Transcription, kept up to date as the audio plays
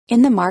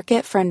In the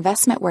market for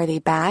investment-worthy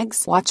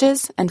bags,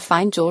 watches, and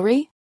fine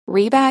jewelry,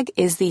 Rebag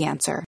is the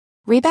answer.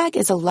 Rebag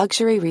is a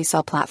luxury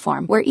resale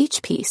platform where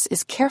each piece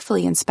is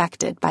carefully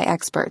inspected by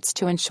experts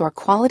to ensure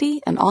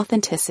quality and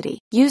authenticity.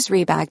 Use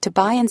Rebag to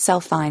buy and sell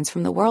finds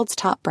from the world's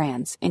top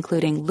brands,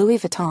 including Louis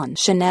Vuitton,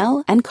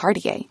 Chanel, and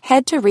Cartier.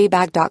 Head to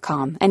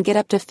Rebag.com and get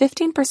up to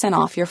 15%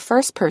 off your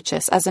first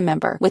purchase as a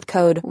member with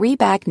code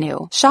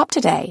REBAGNEW. Shop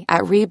today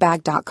at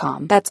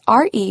Rebag.com. That's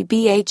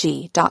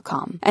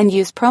REBAG.com. And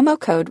use promo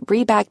code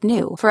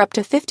REBAGNEW for up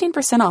to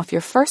 15% off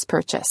your first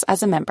purchase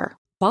as a member.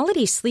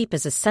 Quality sleep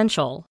is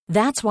essential.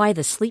 That's why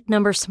the Sleep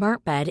Number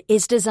Smart Bed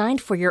is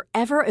designed for your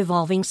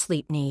ever-evolving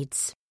sleep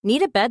needs.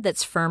 Need a bed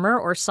that's firmer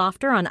or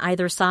softer on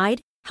either side?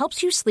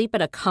 Helps you sleep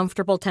at a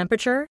comfortable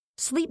temperature?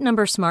 Sleep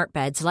Number Smart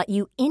Beds let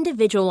you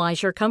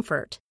individualize your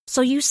comfort, so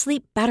you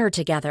sleep better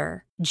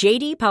together.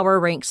 J.D. Power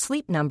ranks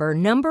Sleep Number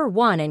number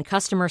 1 in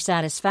customer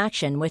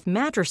satisfaction with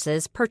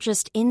mattresses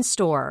purchased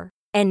in-store.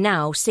 And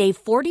now,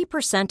 save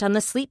 40% on the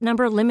Sleep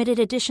Number Limited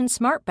Edition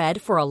Smart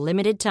Bed for a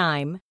limited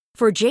time.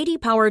 For J.D.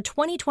 Power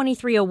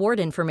 2023 award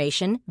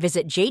information,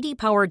 visit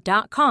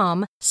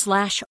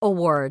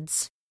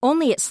jdpower.com/awards.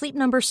 Only at Sleep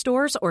Number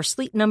stores or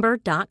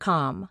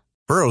sleepnumber.com.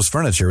 Burrow's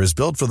furniture is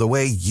built for the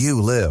way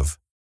you live.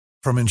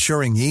 From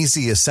ensuring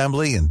easy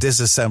assembly and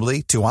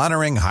disassembly to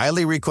honoring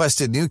highly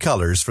requested new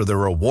colors for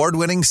their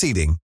award-winning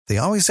seating, they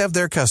always have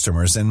their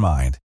customers in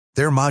mind.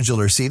 Their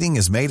modular seating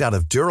is made out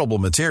of durable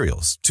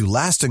materials to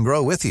last and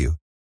grow with you.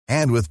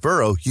 And with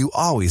Burrow, you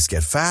always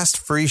get fast,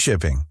 free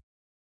shipping.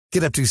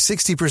 Get up to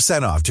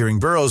 60% off during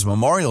Burrow's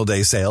Memorial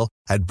Day sale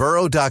at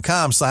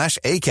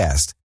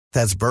burrow.com/ACAST.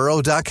 That's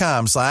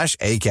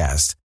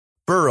burrow.com/ACAST.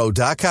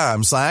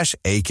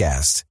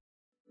 burrow.com/ACAST.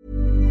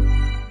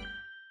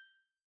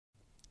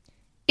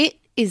 It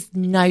is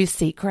no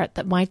secret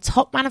that my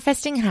top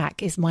manifesting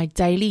hack is my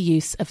daily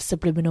use of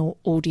subliminal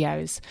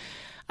audios.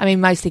 I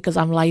mean, mostly because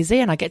I'm lazy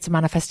and I get to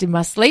manifest in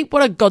my sleep.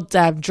 What a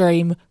goddamn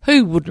dream.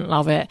 Who wouldn't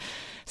love it?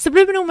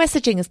 Subliminal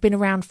messaging has been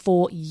around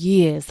for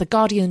years. The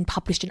Guardian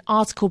published an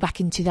article back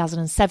in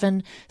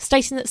 2007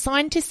 stating that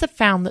scientists have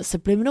found that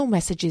subliminal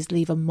messages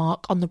leave a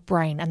mark on the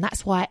brain, and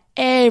that's why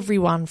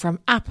everyone from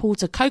Apple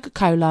to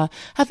Coca-Cola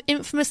have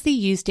infamously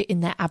used it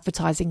in their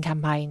advertising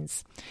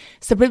campaigns.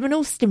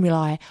 Subliminal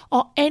stimuli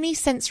are any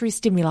sensory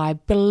stimuli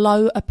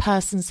below a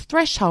person's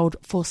threshold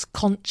for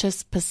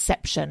conscious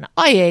perception,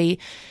 i.e.,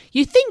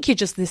 you think you're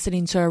just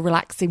listening to a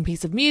relaxing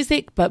piece of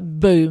music, but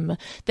boom,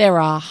 there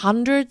are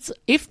hundreds,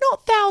 if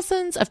not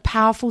thousands, of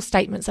powerful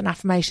statements and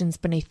affirmations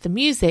beneath the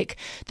music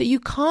that you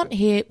can't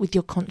hear with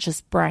your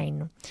conscious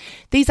brain.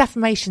 These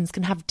affirmations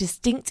can have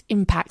distinct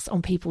impacts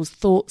on people's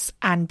thoughts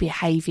and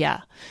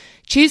behaviour.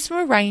 Choose from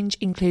a range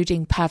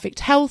including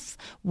perfect health,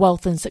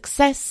 wealth and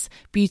success,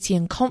 beauty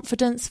and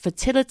confidence,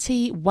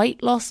 fertility,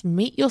 weight loss,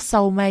 meet your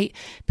soulmate,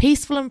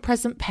 peaceful and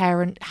present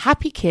parent,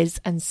 happy kids,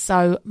 and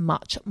so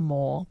much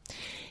more.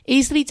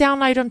 Easily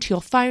download onto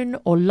your phone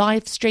or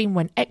live stream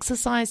when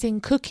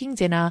exercising, cooking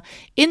dinner,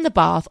 in the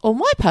bath, or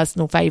my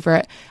personal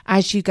favourite,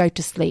 as you go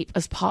to sleep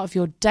as part of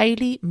your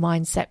daily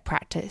mindset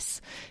practice.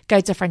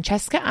 Go to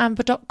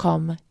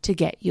francescaamber.com to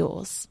get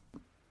yours.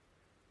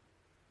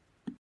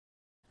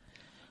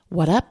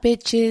 What up,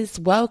 bitches?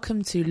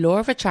 Welcome to Law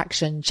of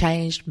Attraction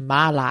Changed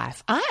My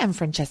Life. I am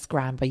Francesca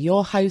Amber,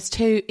 your host,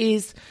 who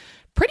is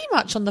pretty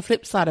much on the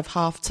flip side of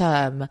half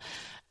term,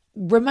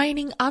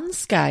 remaining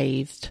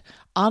unscathed,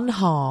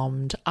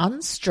 unharmed,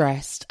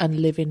 unstressed, and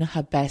living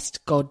her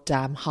best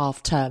goddamn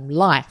half term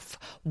life.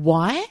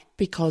 Why?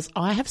 Because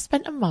I have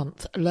spent a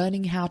month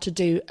learning how to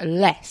do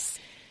less.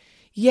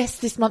 Yes,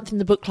 this month in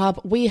the book club,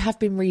 we have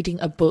been reading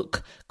a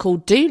book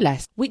called Do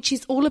Less, which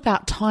is all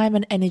about time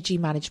and energy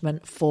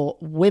management for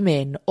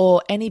women,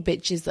 or any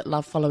bitches that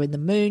love following the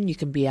moon. You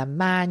can be a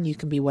man, you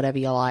can be whatever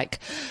you like.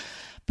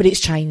 But it's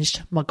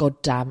changed my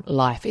goddamn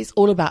life. It's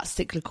all about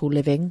cyclical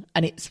living,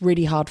 and it's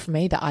really hard for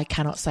me that I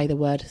cannot say the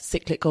word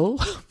cyclical,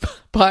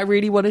 but I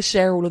really want to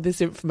share all of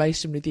this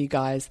information with you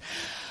guys.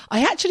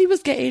 I actually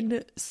was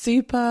getting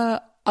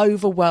super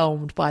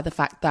overwhelmed by the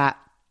fact that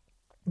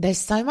there's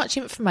so much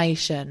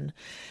information,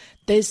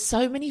 there's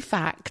so many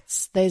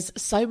facts, there's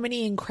so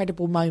many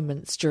incredible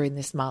moments during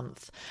this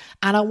month.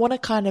 And I want to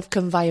kind of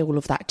convey all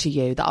of that to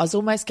you, that I was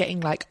almost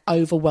getting like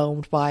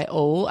overwhelmed by it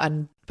all.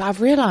 But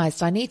I've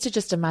realised I need to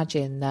just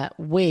imagine that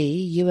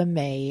you and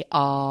me,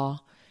 are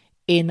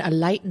in a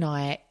late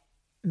night,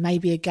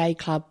 maybe a gay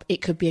club,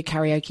 it could be a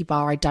karaoke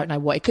bar, I don't know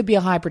what, it could be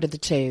a hybrid of the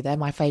two, they're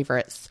my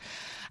favourites.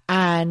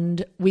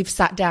 And we've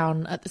sat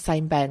down at the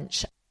same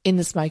bench in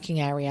the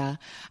smoking area,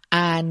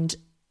 and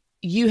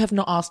you have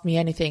not asked me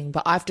anything,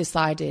 but I've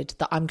decided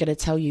that I'm going to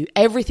tell you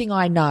everything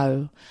I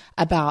know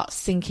about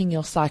syncing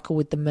your cycle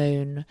with the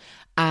moon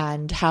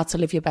and how to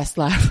live your best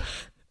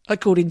life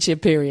according to your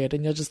period.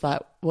 And you're just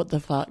like, what the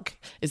fuck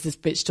is this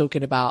bitch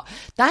talking about?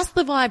 That's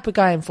the vibe we're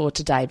going for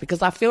today,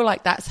 because I feel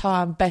like that's how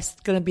I'm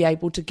best going to be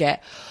able to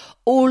get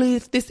all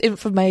of this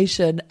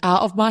information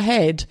out of my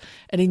head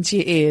and into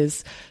your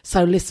ears.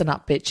 So listen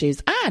up,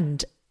 bitches.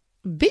 And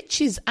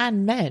bitches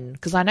and men,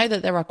 because I know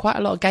that there are quite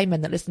a lot of gay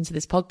men that listen to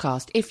this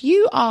podcast. If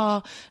you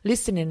are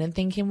listening and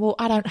thinking, well,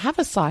 I don't have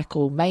a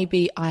cycle,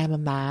 maybe I am a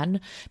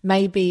man,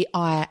 maybe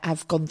I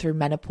have gone through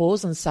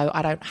menopause and so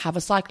I don't have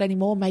a cycle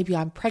anymore, maybe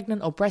I'm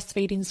pregnant or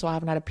breastfeeding so I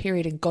haven't had a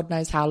period in God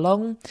knows how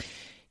long,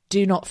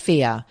 do not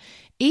fear.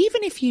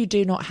 Even if you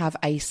do not have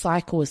a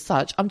cycle as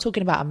such, I'm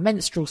talking about a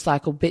menstrual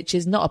cycle,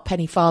 bitches, not a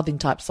penny farthing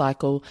type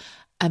cycle,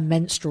 a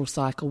menstrual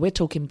cycle. We're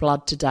talking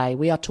blood today.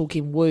 We are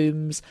talking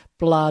wombs,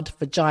 blood,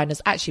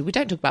 vaginas. Actually, we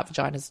don't talk about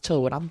vaginas at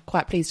all, and I'm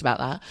quite pleased about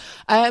that.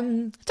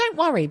 Don't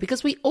worry,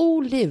 because we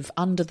all live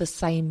under the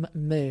same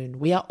moon.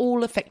 We are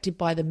all affected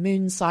by the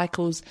moon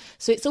cycles,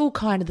 so it's all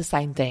kind of the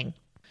same thing.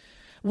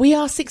 We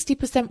are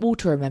 60%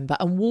 water, remember,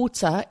 and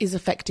water is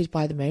affected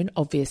by the moon,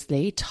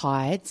 obviously,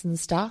 tides and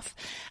stuff.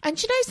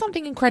 And you know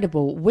something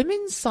incredible?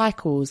 Women's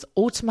cycles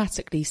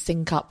automatically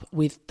sync up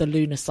with the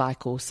lunar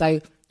cycle.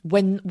 So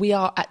when we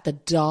are at the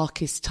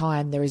darkest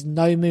time, there is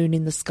no moon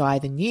in the sky,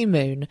 the new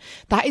moon,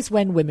 that is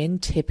when women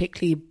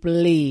typically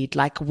bleed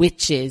like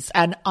witches.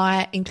 And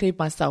I include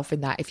myself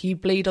in that. If you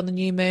bleed on the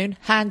new moon,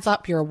 hands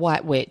up, you're a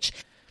white witch.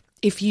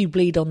 If you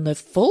bleed on the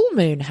full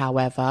moon,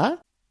 however,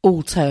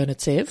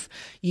 alternative,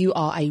 you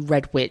are a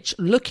red witch.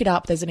 Look it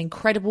up. There's an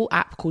incredible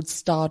app called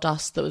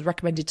Stardust that was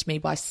recommended to me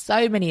by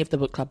so many of the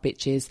book club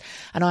bitches.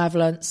 And I've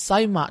learned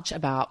so much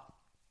about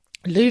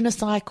lunar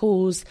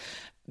cycles,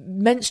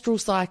 menstrual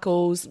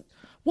cycles,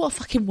 what a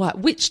fucking white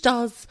witch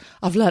does.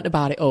 I've learnt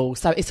about it all.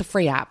 So it's a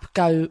free app.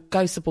 Go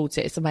support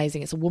it. It's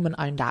amazing. It's a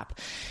woman-owned app.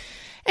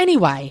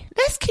 Anyway,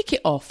 let's kick it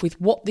off with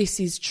what this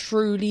is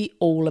truly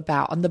all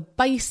about and the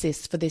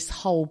basis for this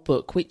whole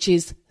book, which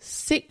is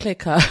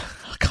cyclical.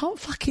 I can't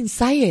fucking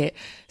say it.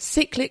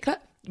 Cyclical.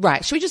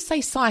 Right. Should we just say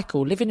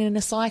cycle? Living in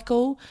a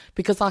cycle?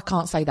 Because I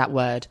can't say that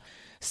word.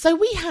 So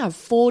we have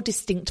 4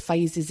 distinct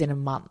phases in a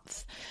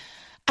month.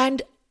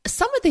 And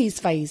some of these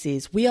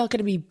phases, we are going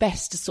to be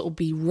best to sort of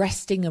be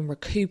resting and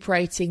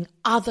recuperating.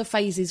 Other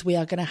phases, we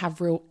are going to have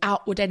real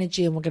outward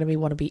energy and we're going to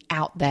want to be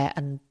out there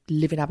and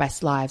living our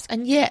best lives.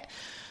 And yet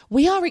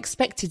we are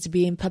expected to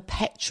be in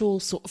perpetual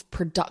sort of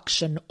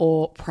production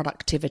or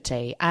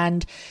productivity.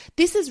 And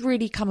this has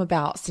really come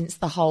about since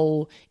the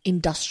whole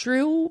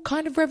industrial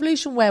kind of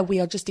revolution, where we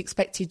are just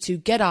expected to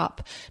get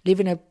up, live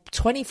in a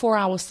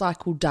 24-hour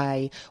cycle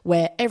day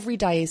where every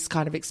day is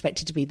kind of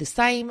expected to be the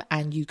same,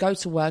 and you go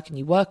to work and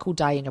you work all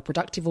day and you're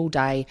productive all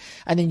day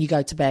and then you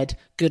go to bed,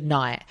 good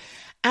night.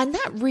 And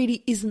that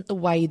really isn't the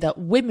way that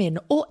women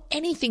or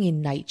anything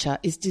in nature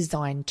is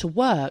designed to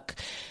work.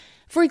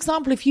 For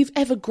example, if you've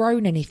ever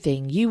grown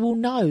anything, you will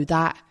know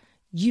that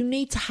you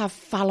need to have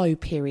fallow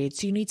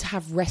periods. You need to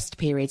have rest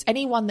periods.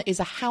 Anyone that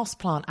is a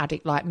houseplant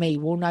addict like me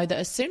will know that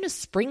as soon as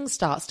spring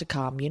starts to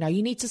come, you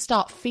need to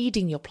start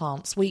feeding your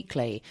plants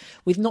weekly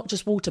with not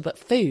just water, but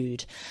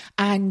food.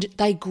 And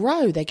they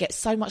grow, they get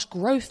so much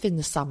growth in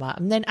the summer.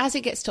 And then as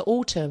it gets to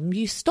autumn,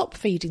 you stop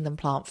feeding them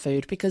plant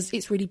food because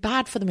it's really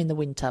bad for them in the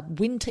winter.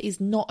 Winter is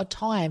not a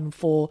time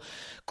for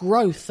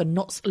growth and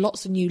not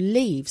lots of new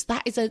leaves.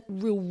 That is a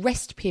real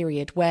rest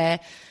period where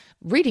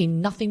really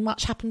nothing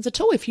much happens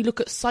at all. If you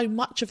look at so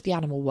much of the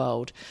animal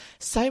world,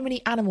 so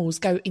many animals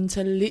go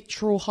into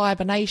literal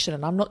hibernation.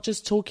 And I'm not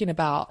just talking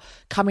about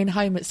coming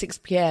home at 6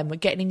 p.m,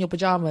 getting in your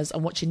pajamas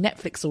and watching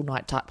Netflix all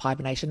night type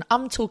hibernation.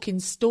 I'm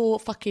talking store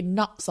fucking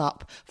nuts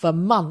up for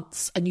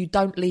months and you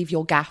don't leave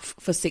your gaff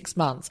for 6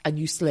 months and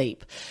you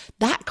sleep.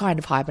 That kind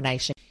of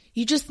hibernation.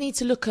 You just need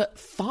to look at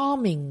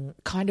farming,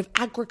 kind of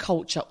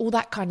agriculture, all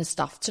that kind of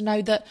stuff to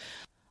know that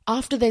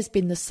after there's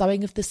been the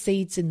sowing of the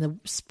seeds in the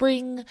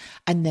spring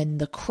and then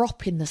the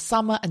crop in the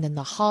summer and then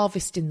the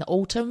harvest in the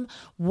autumn,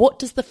 what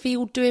does the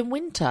field do in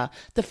winter?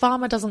 The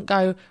farmer doesn't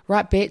go,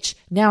 right, bitch,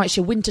 now it's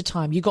your winter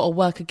time, you got to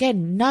work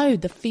again. No,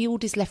 the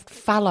field is left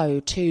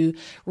fallow to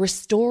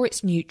restore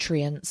its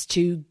nutrients,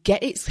 to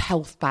get its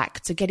health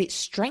back, to get its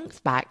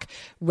strength back,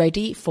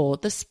 ready for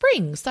the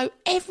spring. So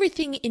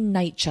everything in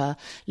nature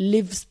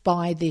lives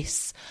by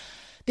this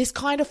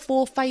kind of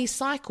 4-phase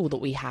cycle that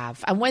we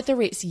have. And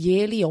whether it's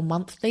yearly or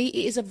monthly,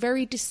 it is a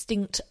very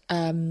distinct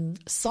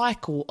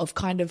cycle of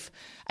kind of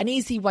an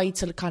easy way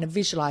to kind of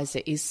visualize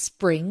it is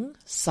spring,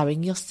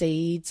 sowing your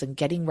seeds and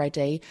getting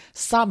ready.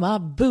 Summer,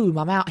 boom,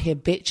 I'm out here,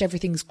 bitch.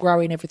 Everything's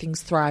growing,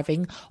 everything's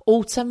thriving.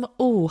 Autumn,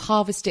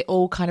 harvest it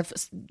all, kind of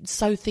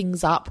sew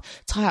things up,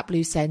 tie up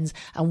loose ends.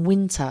 And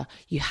winter,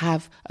 you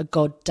have a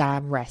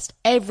goddamn rest.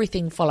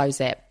 Everything follows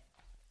it.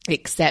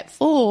 Except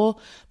for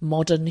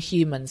modern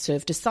humans who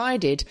have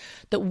decided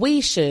that we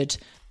should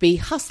be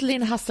hustling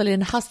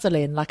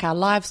like our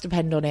lives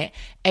depend on it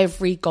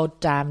every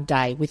goddamn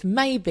day, with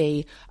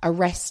maybe a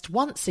rest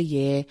once a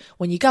year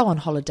when you go on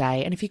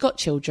holiday. And if you've got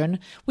children,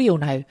 we all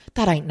know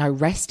that ain't no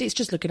rest. It's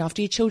just looking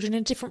after your children in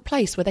a different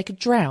place where they could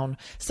drown.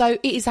 So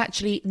it is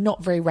actually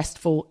not very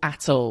restful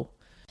at all.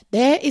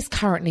 There is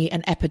currently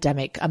an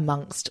epidemic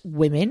amongst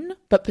women,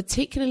 but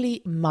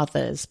particularly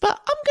mothers. But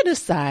I'm going to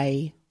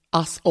say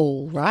us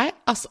all, right?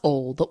 Us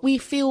all, that we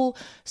feel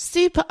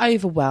super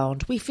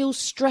overwhelmed. We feel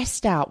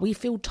stressed out. We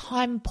feel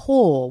time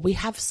poor. We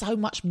have so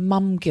much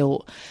mum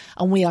guilt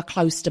and we are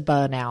close to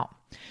burnout.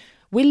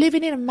 We're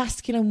living in a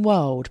masculine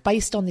world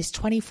based on this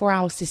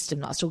 24-hour system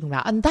that I was talking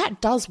about. And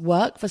that does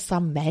work for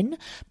some men,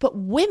 but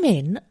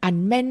women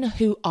and men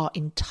who are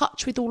in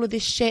touch with all of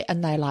this shit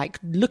and they're like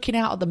looking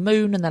out at the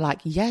moon and they're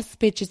like, yes,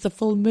 bitch, it's a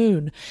full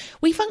moon.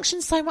 We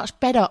function so much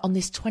better on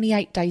this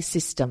 28-day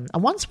system.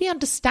 And once we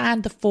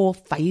understand the 4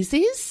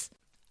 phases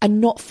and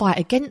not fight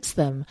against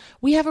them,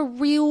 we have a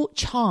real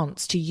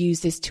chance to use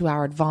this to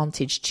our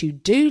advantage, to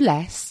do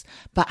less,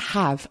 but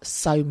have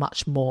so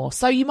much more.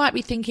 So you might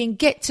be thinking,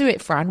 get to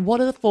it, Fran. What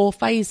are the 4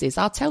 phases?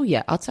 I'll tell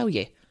you.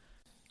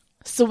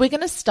 So we're going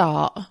to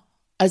start,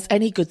 as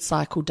any good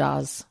cycle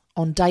does,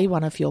 on day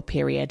 1 of your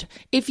period.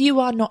 If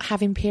you are not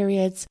having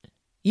periods,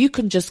 you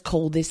can just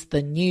call this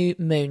the new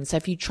moon. So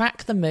if you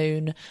track the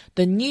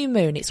new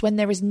moon, it's when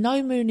there is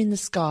no moon in the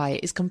sky.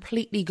 It is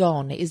completely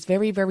gone. It is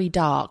very, very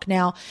dark.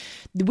 Now,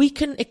 we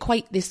can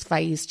equate this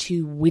phase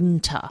to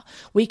winter.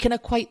 We can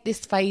equate this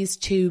phase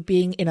to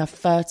being in a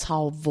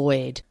fertile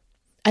void.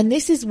 And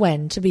this is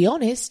when, to be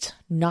honest,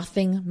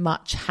 nothing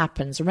much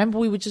happens. Remember,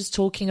 we were just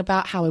talking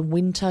about how in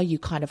winter you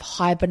kind of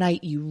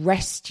hibernate, you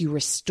rest, you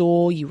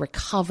restore, you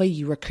recover,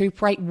 you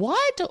recuperate.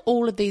 Why do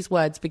all of these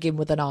words begin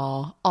with an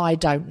R? I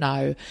don't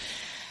know.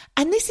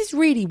 And this is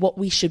really what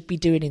we should be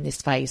doing in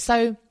this phase.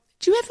 So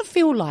do you ever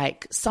feel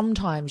like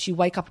sometimes you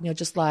wake up and you're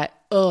just like,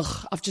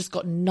 ugh, I've just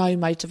got no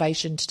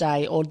motivation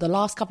today, or the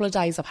last couple of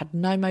days I've had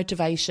no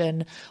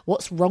motivation.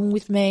 What's wrong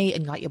with me?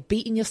 And like you're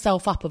beating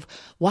yourself up of,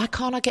 why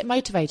can't I get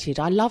motivated?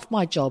 I love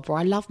my job or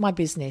I love my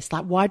business.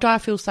 Like, why do I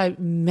feel so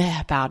meh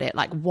about it?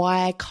 Like,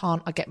 why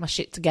can't I get my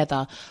shit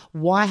together?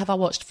 Why have I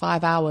watched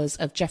 5 hours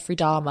of Jeffrey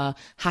Dahmer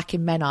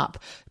hacking men up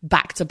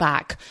back to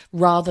back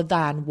rather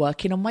than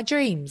working on my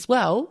dreams?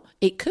 Well,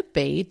 it could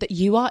be that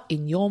you are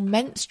in your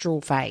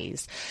menstrual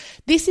phase.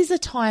 This is a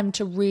time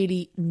to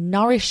really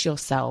nourish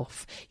yourself.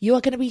 You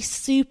are going to be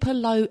super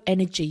low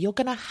energy. You're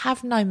going to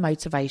have no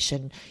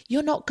motivation.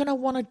 You're not going to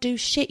want to do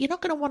shit. You're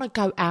not going to want to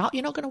go out.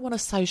 You're not going to want to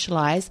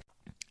socialize.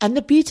 And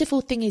the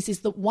beautiful thing is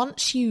that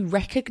once you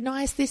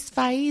recognize this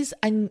phase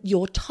and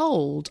you're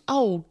told,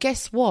 oh,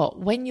 guess what?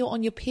 When you're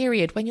on your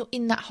period, when you're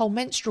in that whole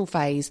menstrual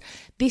phase,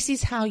 this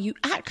is how you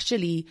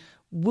actually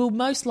will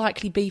most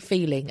likely be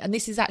feeling, and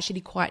this is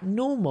actually quite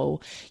normal,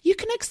 you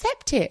can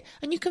accept it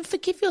and you can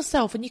forgive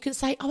yourself and you can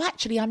say, oh,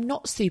 actually, I'm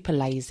not super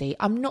lazy.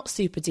 I'm not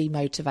super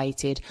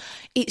demotivated.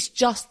 It's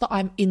just that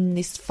I'm in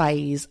this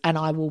phase and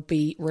I will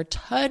be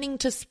returning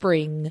to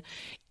spring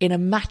in a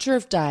matter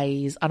of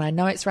days. And I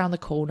know it's around the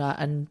corner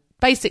and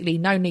basically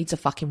no need to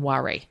fucking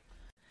worry.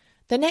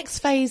 The next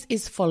phase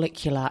is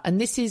follicular,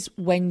 and this is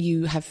when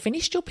you have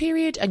finished your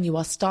period and you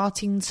are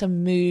starting to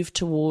move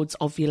towards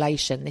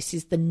ovulation. This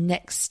is the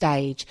next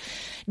stage.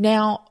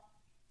 Now,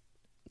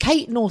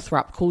 Kate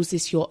Northrup calls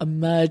this your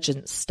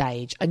emergence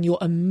stage, and you're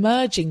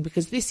emerging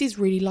because this is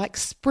really like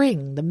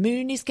spring. The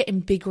moon is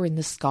getting bigger in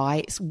the sky.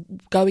 It's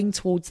going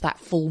towards that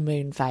full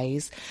moon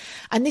phase.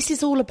 And this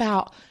is all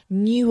about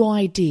new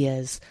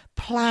ideas,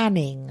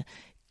 planning,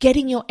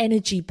 getting your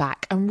energy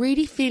back and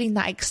really feeling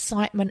that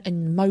excitement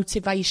and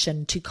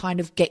motivation to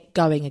kind of get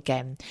going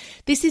again.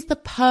 This is the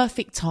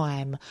perfect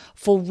time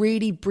for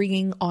really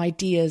bringing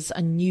ideas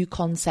and new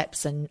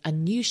concepts and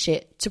new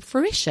shit to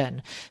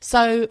fruition.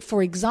 So,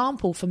 for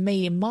example, for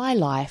me in my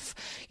life,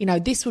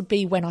 this would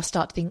be when I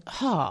start to think,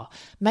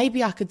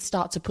 maybe I could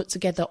start to put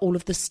together all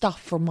of the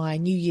stuff from my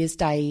New Year's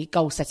Day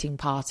goal setting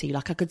party.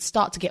 Like I could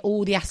start to get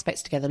all the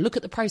aspects together, look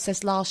at the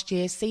process last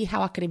year, see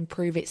how I could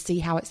improve it, see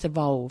how it's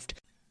evolved.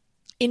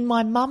 In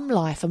my mum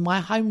life and my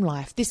home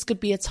life, this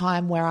could be a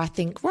time where I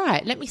think,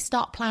 right, let me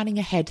start planning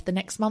ahead the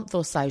next month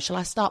or so. Shall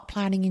I start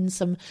planning in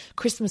some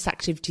Christmas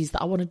activities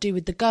that I want to do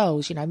with the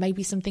girls?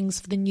 Maybe some things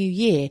for the new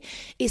year.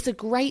 It's a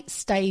great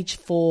stage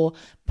for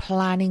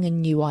planning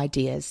and new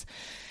ideas.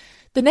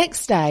 The next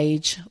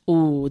stage,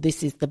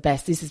 this is the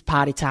best. This is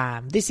party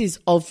time. This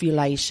is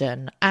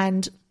ovulation.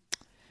 And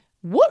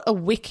what a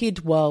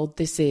wicked world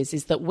this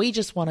is that we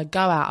just want to go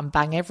out and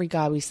bang every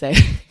guy we see.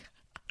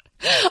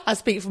 I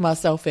speak for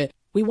myself here.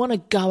 We want to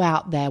go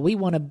out there. We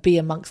want to be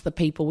amongst the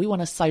people. We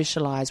want to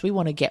socialize. We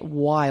want to get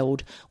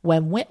wild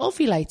when we're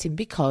ovulating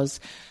because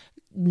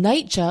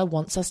nature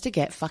wants us to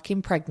get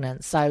fucking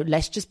pregnant. So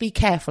let's just be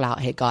careful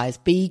out here, guys.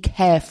 Be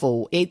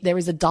careful. There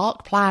is a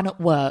dark plan at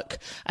work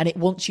and it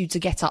wants you to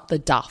get up the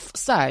duff.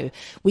 So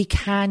we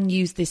can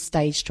use this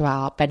stage to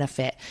our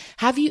benefit.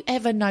 Have you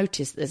ever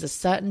noticed there's a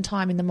certain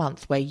time in the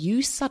month where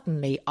you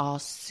suddenly are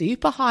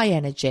super high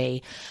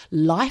energy,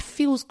 life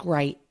feels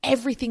great,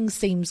 everything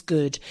seems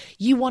good,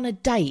 you want to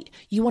date,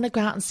 you want to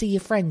go out and see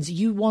your friends,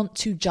 you want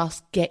to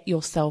just get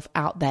yourself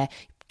out there.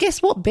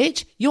 Guess what,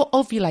 bitch? You're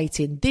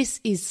ovulating. This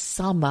is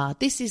summer.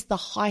 This is the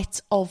height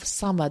of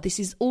summer. This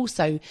is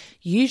also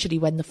usually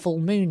when the full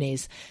moon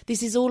is.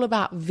 This is all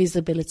about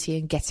visibility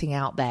and getting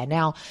out there.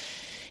 Now,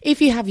 If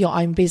you have your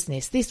own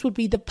business, this would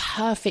be the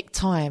perfect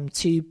time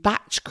to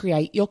batch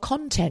create your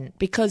content,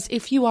 because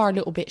if you are a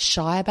little bit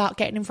shy about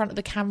getting in front of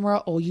the camera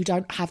or you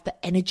don't have the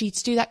energy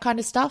to do that kind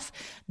of stuff,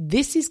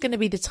 this is going to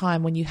be the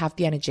time when you have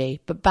the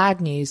energy. But bad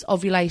news,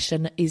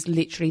 ovulation is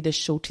literally the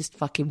shortest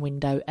fucking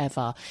window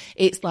ever.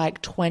 It's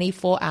like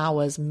 24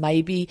 hours.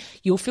 Maybe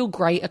you'll feel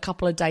great a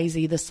couple of days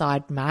either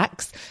side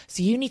max.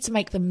 So you need to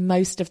make the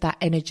most of that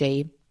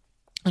energy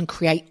and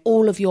create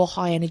all of your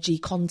high energy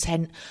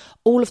content,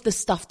 all of the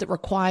stuff that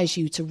requires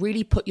you to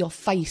really put your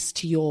face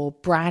to your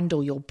brand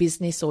or your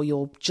business or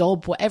your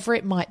job, whatever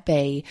it might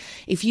be.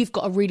 If you've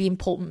got a really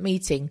important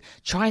meeting,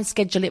 try and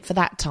schedule it for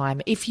that time.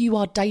 If you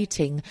are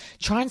dating,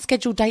 try and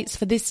schedule dates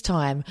for this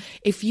time.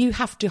 If you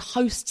have to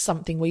host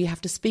something where you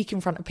have to speak in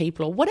front of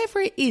people, or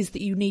whatever it is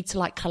that you need to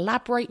like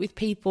collaborate with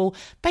people,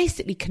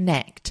 basically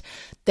connect,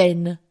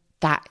 then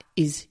that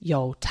is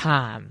your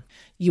time.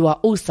 You are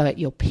also at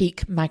your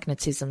peak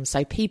magnetism,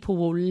 so people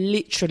will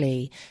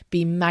literally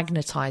be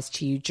magnetized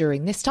to you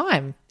during this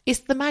time.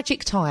 It's the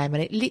magic time,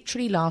 and it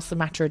literally lasts a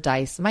matter of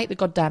days, so make the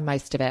goddamn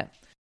most of it.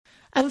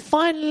 And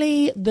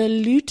finally, the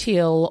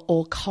luteal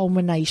or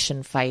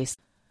culmination phase.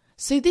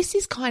 So this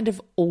is kind of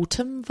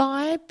autumn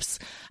vibes,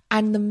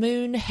 and the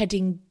moon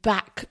heading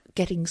back,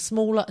 getting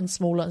smaller and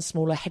smaller and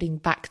smaller, heading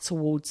back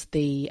towards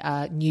the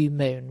new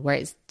moon where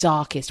it's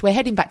darkest. We're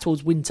heading back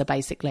towards winter,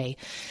 basically.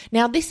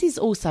 Now, this is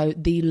also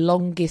the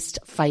longest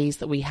phase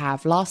that we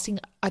have, lasting,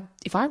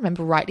 if I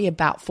remember rightly,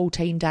 about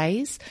 14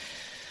 days.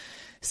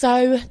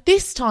 So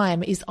this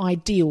time is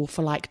ideal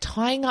for like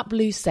tying up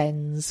loose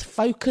ends,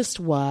 focused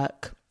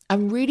work,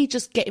 and really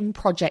just getting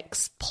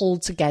projects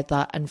pulled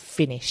together and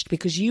finished,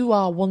 because you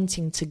are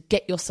wanting to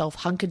get yourself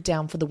hunkered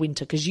down for the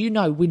winter, because you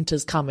know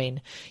winter's coming.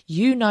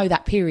 You know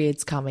that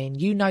period's coming.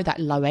 You know that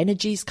low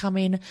energy's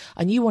coming,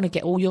 and you want to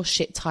get all your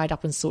shit tied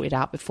up and sorted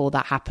out before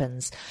that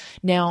happens.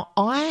 Now,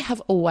 I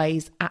have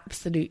always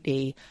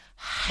absolutely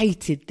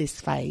hated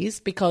this phase,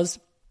 because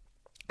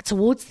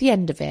towards the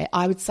end of it,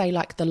 I would say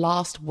like the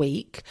last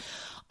week,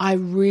 I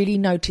really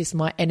noticed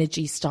my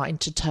energy starting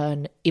to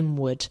turn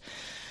inward.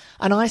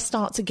 And I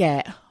start to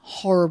get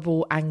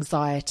horrible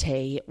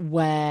anxiety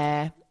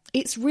where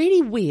it's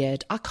really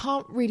weird. I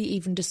can't really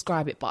even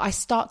describe it, but I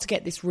start to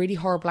get this really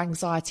horrible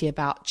anxiety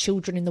about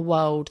children in the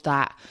world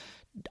that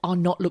are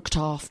not looked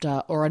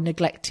after or are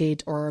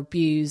neglected or are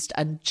abused,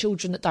 and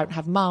children that don't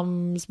have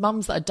mums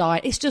that are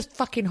dying. It's just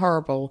fucking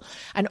horrible.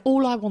 And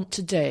all I want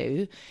to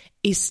do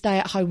is stay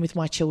at home with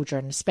my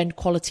children, spend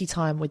quality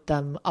time with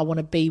them. I want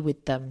to be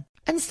with them.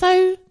 And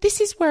so this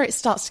is where it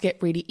starts to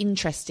get really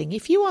interesting.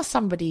 If you are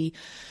somebody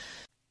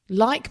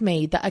like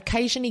me that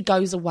occasionally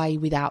goes away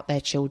without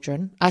their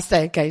children, I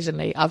say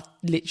occasionally, I've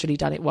literally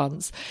done it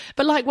once.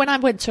 But like when I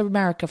went to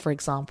America, for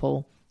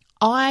example,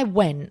 I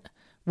went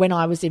when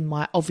I was in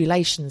my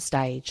ovulation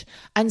stage.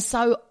 And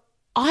so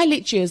I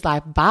literally was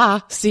like,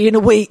 bye, see you in a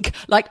week.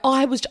 Like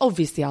I was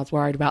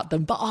worried about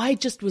them, but I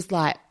just was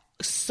like,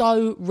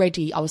 so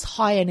ready. I was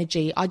high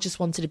energy. I just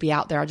wanted to be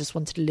out there. I just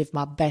wanted to live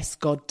my best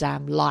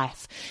goddamn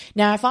life.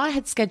 Now, if I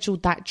had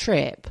scheduled that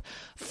trip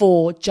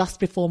for just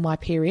before my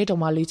period or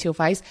my luteal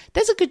phase,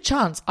 there's a good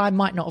chance I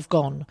might not have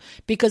gone,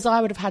 because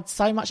I would have had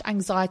so much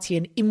anxiety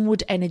and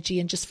inward energy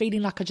and just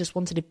feeling like I just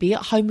wanted to be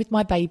at home with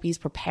my babies,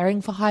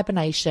 preparing for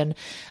hibernation.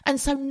 And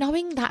so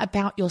knowing that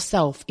about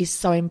yourself is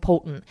so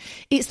important.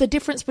 It's the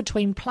difference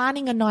between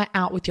planning a night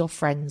out with your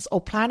friends or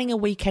planning a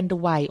weekend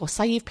away, or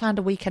say you've planned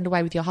a weekend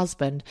away with your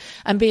husband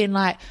and being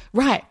like,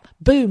 right,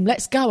 boom,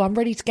 let's go. I'm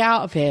ready to get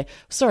out of here.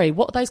 Sorry,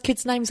 what are those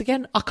kids' names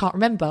again? I can't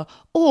remember.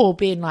 Or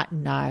being like,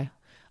 no,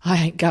 I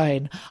ain't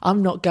going.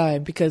 I'm not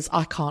going because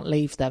I can't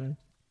leave them.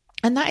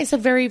 And that is a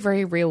very,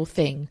 very real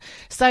thing.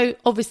 So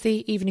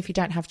obviously, even if you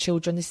don't have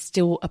children, this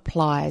still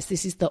applies.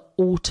 This is the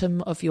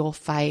autumn of your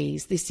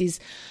phase. This is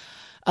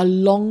a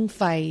long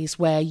phase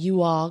where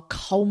you are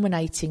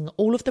culminating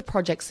all of the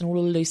projects and all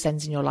of the loose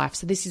ends in your life.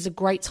 So this is a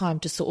great time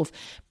to sort of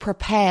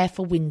prepare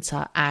for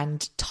winter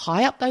and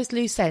tie up those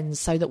loose ends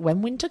so that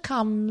when winter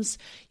comes,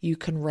 you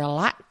can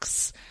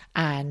relax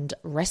and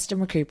rest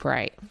and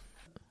recuperate.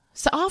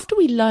 So after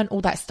we learned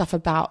all that stuff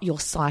about your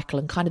cycle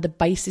and kind of the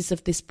basis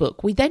of this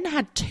book, we then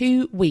had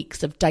 2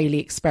 weeks of daily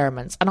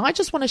experiments. And I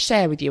just want to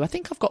share with you, I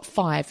think I've got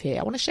 5 here.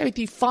 I want to share with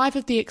you 5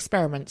 of the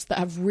experiments that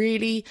have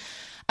really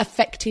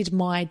affected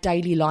my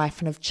daily life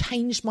and have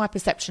changed my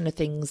perception of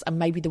things and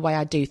maybe the way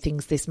I do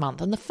things this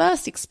month. And the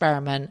first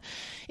experiment,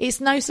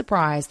 it's no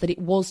surprise that it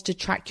was to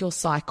track your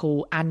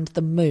cycle and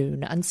the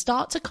moon and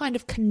start to kind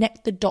of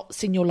connect the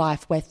dots in your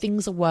life where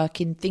things are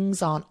working,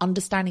 things aren't,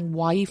 understanding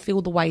why you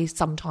feel the way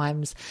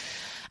sometimes.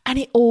 And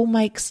it all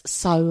makes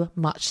so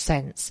much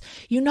sense.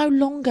 You no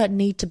longer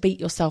need to beat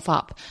yourself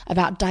up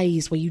about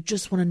days where you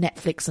just want to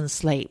Netflix and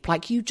sleep.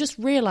 Like you just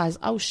realize,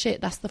 oh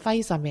shit, that's the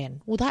phase I'm in.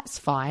 Well, that's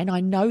fine. I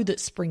know that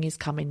spring is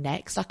coming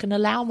next. I can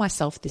allow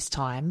myself this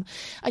time,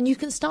 and you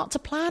can start to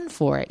plan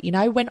for it. You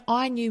know, when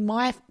I knew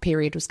my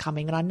period was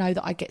coming and I know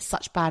that I get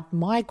such bad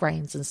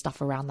migraines and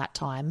stuff around that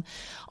time,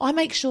 I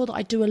make sure that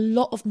I do a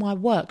lot of my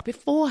work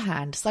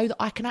beforehand so that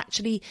I can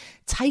actually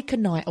take a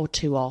night or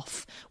 2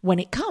 off when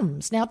it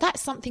comes. Now that's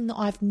something something that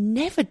I've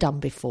never done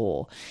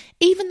before.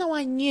 Even though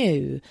I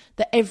knew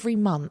that every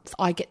month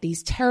I get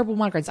these terrible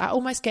migraines, I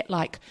almost get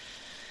like,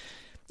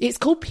 it's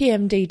called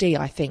PMDD,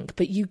 I think,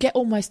 but you get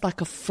almost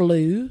like a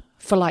flu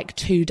for like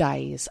 2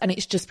 days, and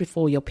it's just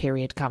before your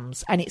period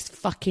comes, and it's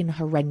fucking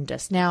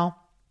horrendous. Now,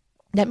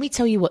 let me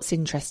tell you what's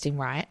interesting,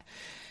 right?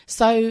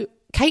 So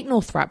Kate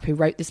Northrup, who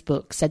wrote this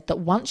book, said that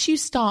once you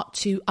start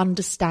to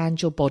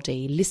understand your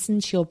body, listen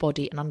to your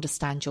body and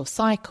understand your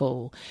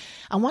cycle,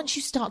 and once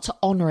you start to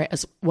honour it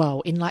as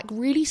well in like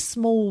really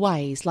small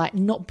ways, like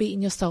not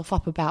beating yourself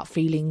up about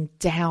feeling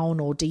down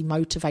or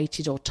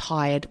demotivated or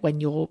tired when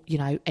you're, you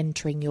know,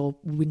 entering your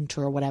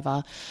winter or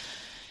whatever,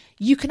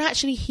 you can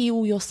actually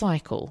heal your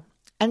cycle.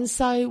 And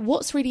so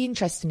what's really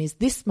interesting is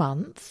this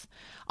month,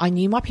 I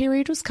knew my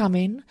period was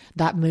coming.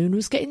 That moon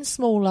was getting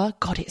smaller.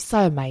 God, it's so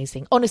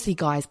amazing. Honestly,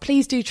 guys,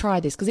 please do try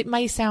this because it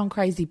may sound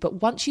crazy,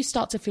 but once you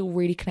start to feel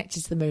really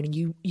connected to the moon and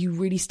you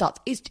really start,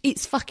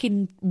 it's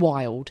fucking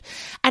wild.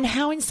 And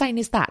how insane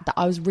is that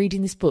I was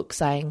reading this book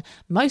saying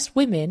most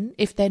women,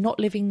 if they're not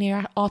living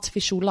near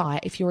artificial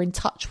light, if you're in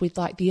touch with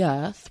like the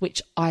earth,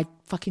 which I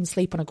fucking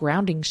sleep on a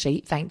grounding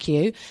sheet, thank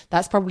you.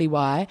 That's probably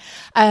why,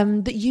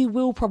 that you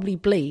will probably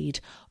bleed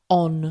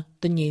on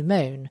the new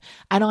moon.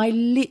 And I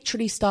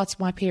literally started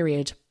my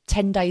period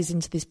 10 days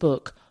into this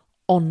book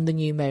on the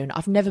new moon.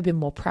 I've never been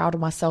more proud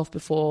of myself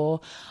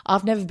before.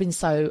 I've never been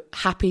so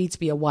happy to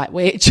be a white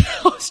witch.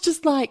 I was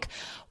just like,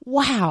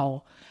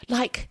 wow,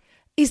 like,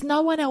 is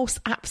no one else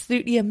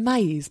absolutely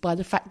amazed by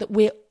the fact that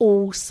we're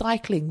all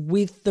cycling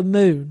with the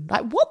moon?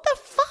 Like, what the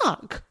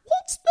fuck?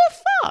 What the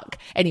fuck?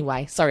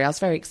 Anyway, sorry, I was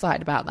very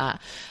excited about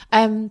that.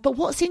 But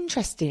what's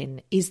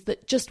interesting is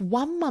that just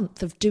 1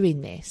 month of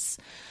doing this,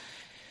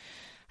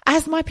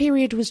 as my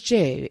period was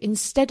due,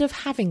 instead of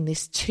having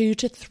this 2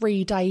 to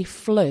 3 day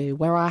flu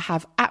where I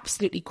have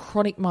absolutely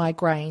chronic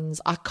migraines,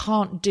 I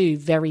can't do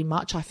very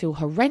much, I feel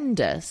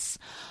horrendous,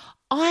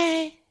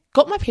 I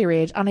got my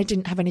period and I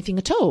didn't have anything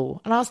at all.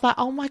 And I was like,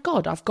 oh my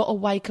God, I've got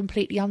away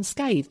completely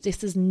unscathed.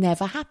 This has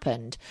never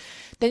happened.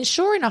 Then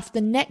sure enough,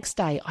 the next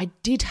day I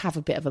did have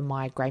a bit of a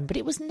migraine, but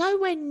it was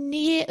nowhere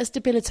near as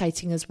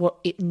debilitating as what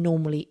it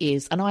normally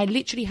is. And I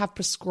literally have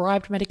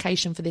prescribed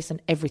medication for this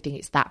and everything.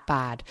 It's that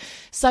bad.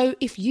 So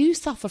if you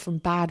suffer from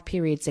bad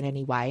periods in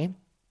any way,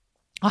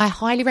 I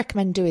highly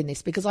recommend doing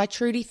this because I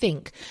truly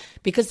think,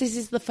 because this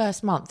is the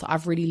first month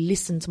I've really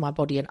listened to my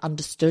body and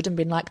understood and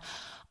been like,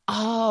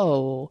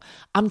 oh,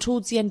 I'm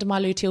towards the end of my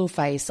luteal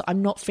phase, so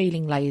I'm not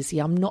feeling lazy,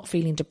 I'm not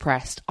feeling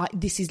depressed.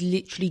 This is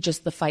literally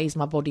just the phase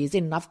my body is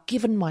in. And I've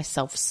given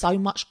myself so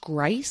much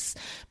grace,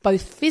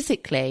 both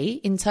physically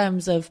in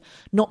terms of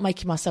not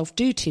making myself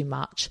do too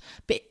much,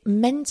 but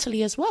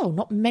mentally as well,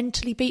 not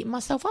mentally beating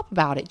myself up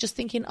about it, just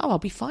thinking, oh, I'll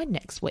be fine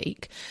next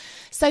week.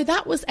 So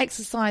that was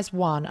exercise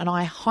 1, and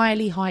I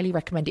highly, highly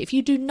recommend it. If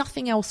you do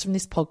nothing else from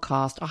this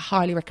podcast, I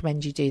highly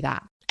recommend you do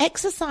that.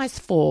 Exercise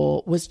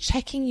 4 was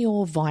checking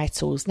your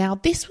vitals. Now,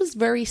 this was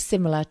very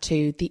similar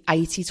to the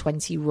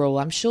 80-20 rule.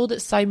 I'm sure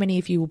that so many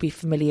of you will be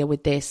familiar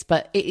with this,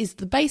 but it is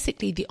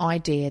basically the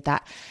idea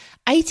that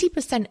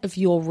 80% of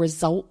your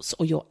results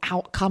or your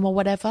outcome or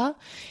whatever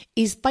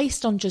is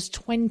based on just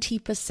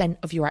 20%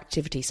 of your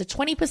activity. So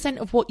 20%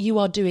 of what you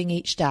are doing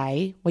each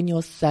day when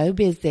you're so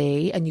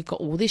busy and you've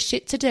got all this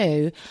shit to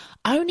do,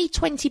 only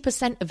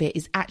 20% of it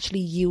is actually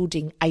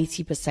yielding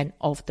 80%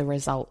 of the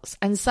results.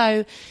 And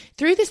so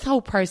through this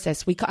whole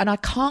process, and I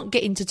can't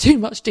get into too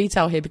much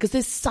detail here because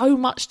there's so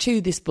much to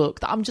this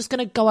book that I'm just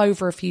going to go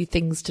over a few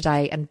things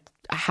today and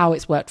how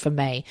it's worked for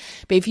me.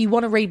 But if you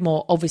want to read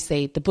more,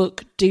 obviously the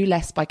book Do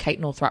Less by Kate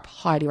Northrup,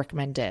 highly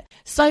recommend it.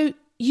 So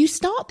you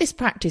start this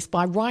practice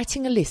by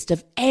writing a list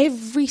of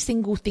every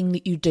single thing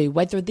that you do,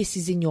 whether this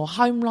is in your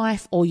home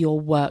life or your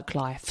work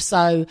life.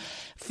 So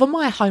for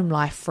my home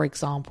life, for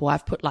example,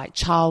 I've put like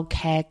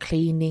childcare,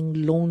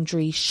 cleaning,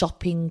 laundry,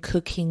 shopping,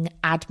 cooking,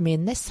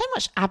 admin. There's so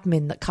much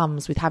admin that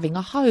comes with having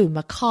a home,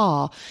 a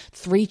car,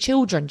 3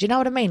 children. Do you know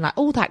what I mean? Like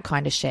all that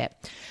kind of shit.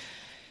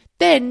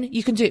 Then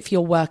you can do it for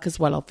your work as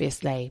well,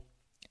 obviously.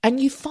 And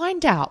you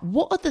find out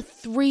what are the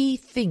 3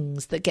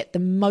 things that get the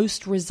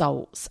most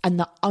results and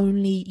that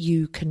only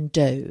you can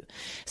do.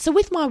 So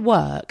with my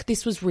work,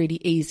 this was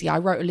really easy. I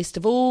wrote a list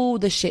of all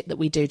the shit that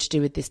we do to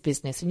do with this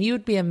business, and you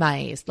would be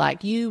amazed.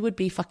 Like, you would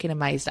be fucking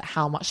amazed at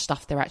how much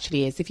stuff there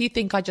actually is. If you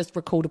think I just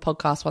record a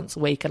podcast once a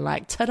week and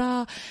like,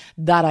 ta-da,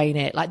 that ain't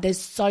it. Like, there's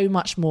so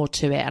much more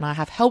to it. And I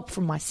have help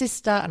from my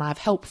sister and I have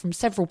help from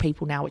several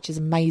people now, which is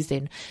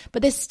amazing.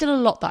 But there's still a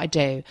lot that I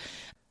do.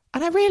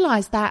 And I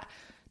realized that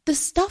the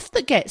stuff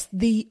that gets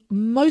the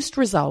most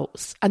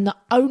results and that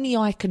only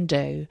I can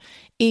do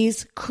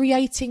is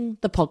creating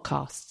the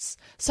podcasts.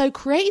 So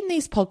creating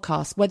these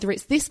podcasts, whether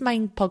it's this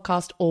main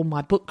podcast or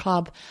my book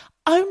club,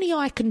 only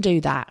I can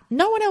do that.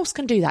 No one else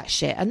can do that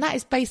shit. And that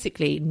is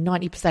basically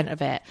 90%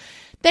 of it.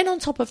 Then on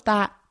top of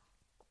that,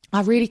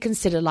 I really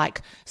consider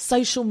like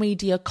social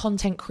media,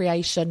 content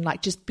creation,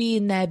 like just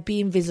being there,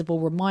 being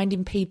visible,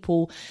 reminding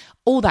people,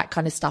 all that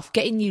kind of stuff,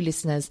 getting new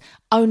listeners.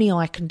 Only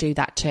I can do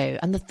that too.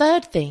 And the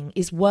third thing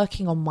is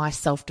working on my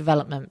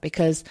self-development,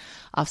 because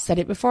I've said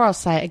it before, I'll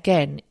say it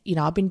again. You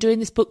know, I've been doing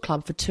this book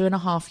club for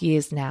 2.5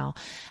 years now,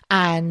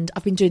 and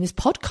I've been doing this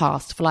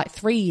podcast for like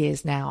 3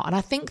 years now. And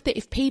I think that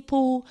if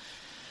people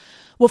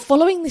were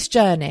following this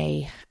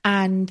journey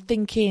and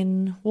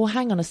thinking, well,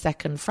 hang on a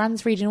second,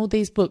 Fran's reading all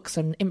these books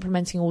and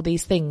implementing all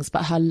these things,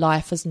 but her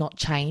life has not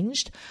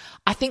changed,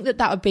 I think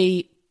that would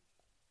be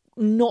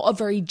not a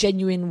very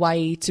genuine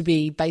way to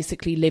be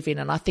basically living.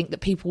 And I think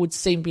that people would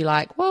soon be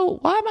like, well,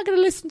 why am I going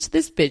to listen to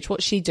this bitch?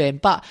 What's she doing?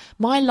 But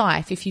my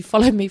life, if you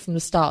follow me from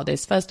the start of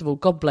this, first of all,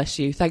 God bless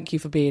you. Thank you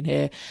for being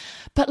here.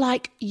 But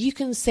like, you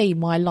can see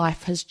my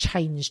life has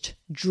changed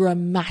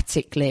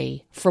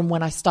dramatically from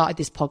when I started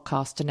this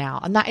podcast to now.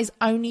 And that is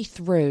only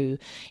through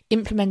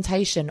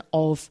implementation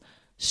of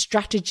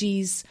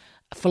strategies,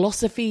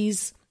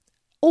 philosophies,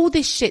 all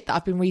this shit that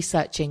I've been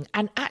researching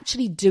and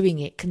actually doing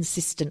it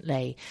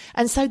consistently.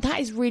 And so that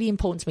is really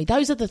important to me.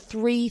 Those are the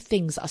 3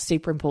 things that are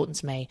super important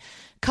to me.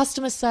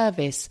 Customer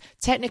service,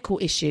 technical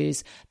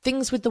issues,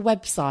 things with the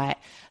website,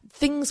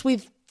 things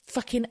with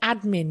fucking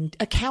admin,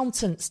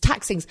 accountants,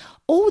 taxings,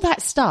 all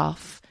that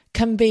stuff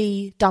can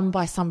be done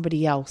by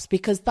somebody else,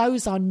 because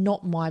those are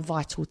not my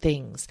vital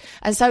things.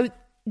 And so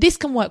this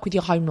can work with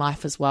your home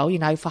life as well. You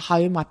know, for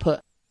home, I put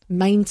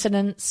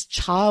maintenance,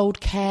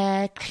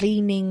 childcare,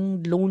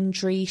 cleaning,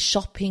 laundry,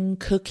 shopping,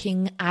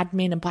 cooking,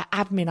 admin. And by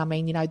admin, I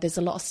mean, you know, there's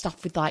a lot of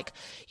stuff with like,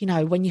 you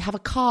know, when you have a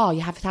car,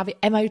 you have to have it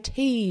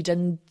MOT'd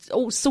and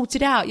all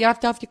sorted out. You have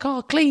to have your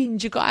car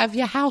cleaned. You've got to have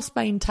your house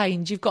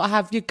maintained. You've got to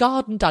have your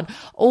garden done.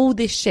 All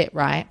this shit,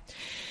 right?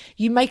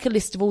 You make a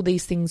list of all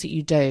these things that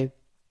you do,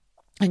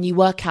 and you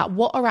work out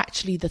what are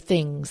actually the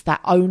things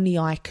that only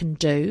I can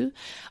do.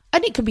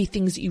 And it can be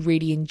things that you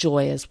really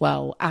enjoy as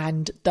well,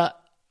 and that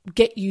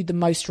get you the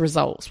most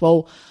results.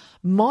 Well,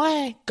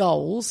 my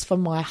goals for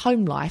my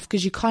home life,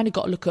 because you kind of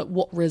got to look at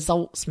what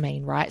results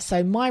mean, right?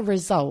 So my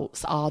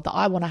results are that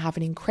I want to have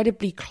an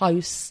incredibly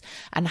close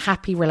and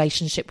happy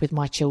relationship with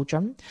my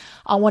children.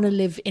 I want to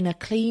live in a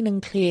clean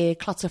and clear,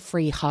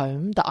 clutter-free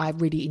home that I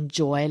really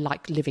enjoy,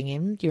 like living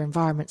in. Your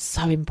environment's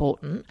so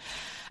important.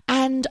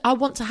 And I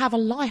want to have a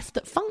life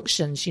that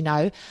functions, you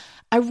know.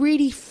 A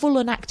really full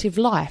and active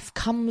life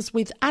comes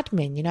with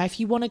admin. You know, if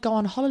you want to go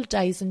on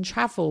holidays and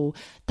travel,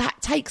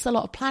 that takes a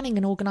lot of planning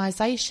and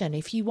organisation.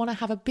 If you want to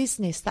have a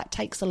business, that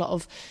takes a lot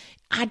of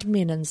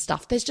admin and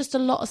stuff. There's just a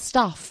lot of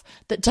stuff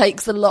that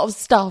takes a lot of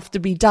stuff to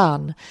be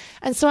done.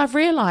 And so I've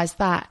realised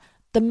that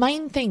the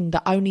main thing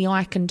that only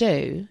I can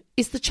do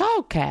is the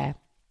childcare.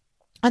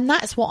 And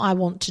that's what I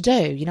want to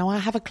do. You know, I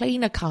have a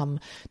cleaner come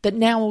that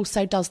now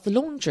also does the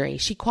laundry.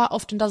 She quite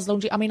often does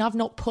laundry. I mean, I've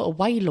not put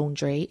away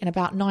laundry in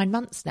about 9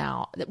 months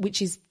now,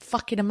 which is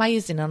fucking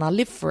amazing, and I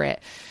live for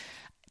it.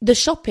 The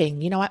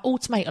shopping, you know, I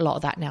automate a lot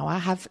of that now. I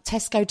have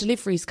Tesco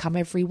deliveries come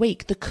every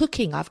week. The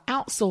cooking, I've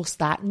outsourced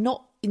that,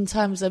 not in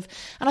terms of,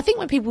 and I think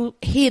when people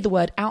hear the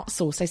word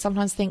outsource, they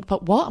sometimes think,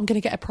 but what, I'm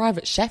going to get a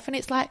private chef? And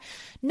it's like,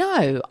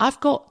 no, I've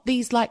got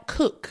these like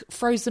cook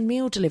frozen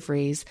meal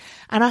deliveries,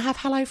 and I have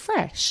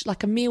HelloFresh,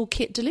 like a meal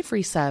kit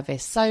delivery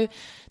service. So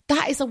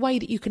that is a way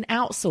that you can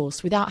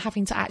outsource without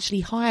having to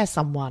actually hire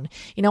someone.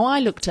 You know, I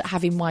looked at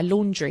having my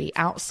laundry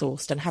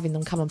outsourced and having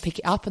them come and pick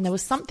it up, and there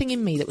was something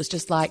in me that was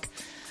just like.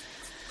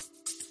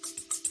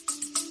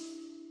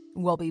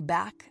 We'll be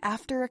back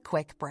after a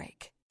quick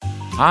break.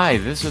 Hi,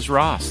 this is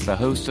Ross, the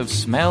host of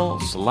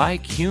Smells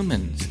Like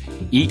Humans.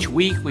 Each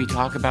week we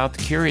talk about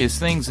the curious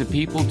things that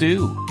people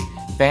do.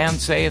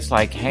 Fans say it's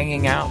like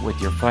hanging out with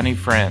your funny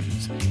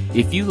friends.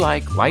 If you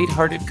like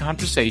lighthearted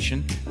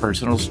conversation,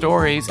 personal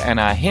stories, and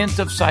a hint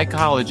of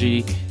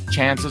psychology,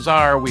 chances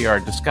are we are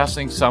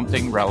discussing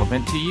something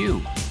relevant to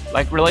you,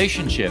 like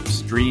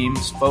relationships,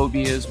 dreams,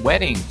 phobias,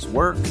 weddings,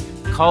 work,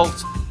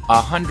 cults,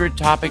 100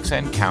 topics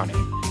and counting.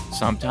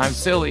 Sometimes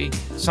silly,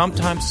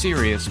 sometimes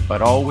serious, but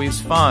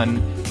always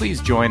fun. Please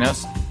join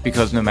us,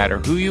 because no matter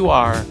who you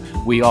are,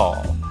 we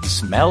all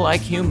smell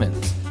like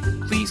humans.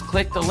 Please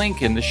click the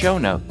link in the show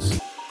notes.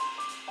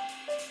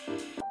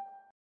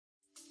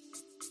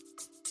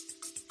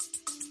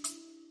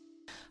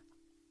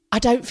 I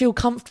don't feel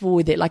comfortable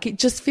with it. Like, it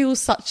just feels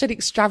such an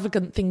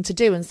extravagant thing to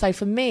do. And so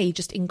for me,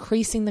 just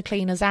increasing the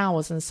cleaner's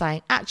hours and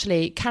saying,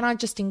 actually, can I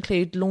just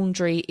include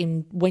laundry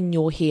in when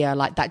you're here?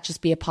 Like, that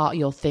just be a part of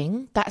your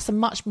thing. That's a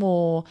much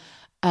more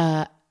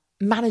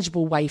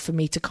manageable way for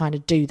me to kind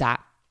of do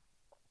that.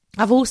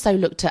 I've also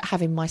looked at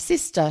having my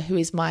sister, who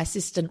is my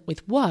assistant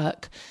with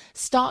work,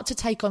 start to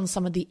take on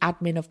some of the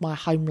admin of my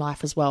home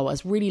life as well,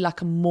 as really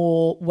like a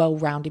more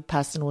well-rounded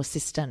personal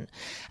assistant.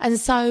 And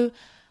so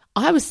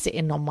I was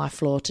sitting on my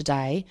floor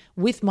today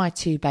with my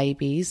 2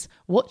 babies,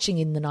 watching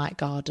In the Night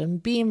Garden,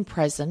 being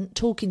present,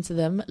 talking to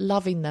them,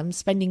 loving them,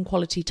 spending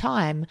quality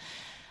time.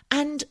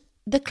 And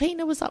the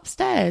cleaner was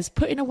upstairs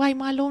putting away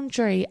my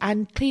laundry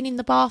and cleaning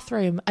the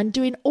bathroom and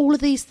doing all of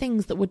these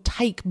things that would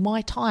take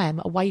my time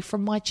away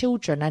from my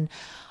children. And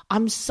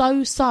I'm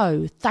so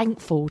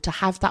thankful to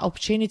have that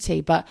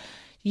opportunity. But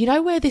you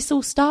know where this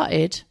all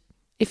started?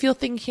 If you're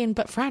thinking,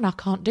 but Fran, I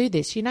can't do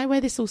this. You know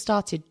where this all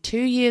started? 2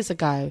 years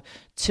ago,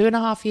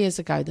 2.5 years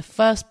ago, the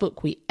first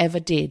book we ever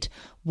did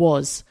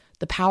was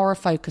The Power of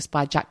Focus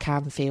by Jack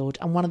Canfield.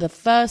 And one of the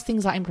first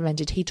things I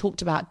implemented, he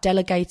talked about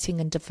delegating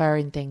and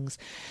deferring things.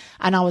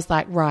 And I was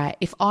like, right,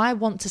 if I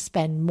want to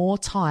spend more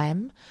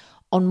time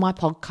on my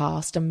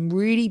podcast and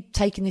really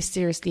taking this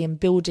seriously and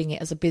building it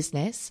as a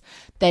business,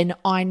 then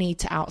I need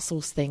to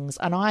outsource things.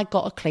 And I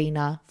got a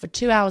cleaner for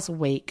 2 hours a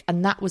week.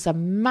 And that was a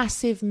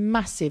massive,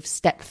 massive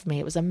step for me.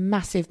 It was a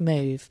massive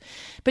move.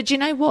 But you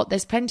know what?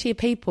 There's plenty of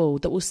people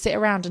that will sit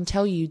around and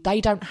tell you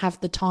they don't have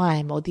the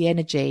time or the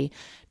energy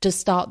to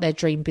start their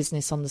dream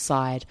business on the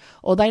side,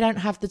 or they don't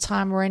have the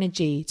time or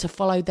energy to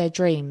follow their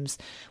dreams,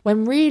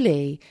 when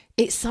really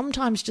it's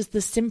sometimes just the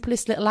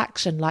simplest little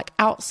action like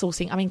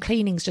outsourcing. I mean,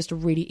 cleaning's just a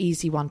really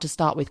easy one to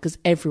start with because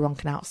everyone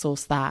can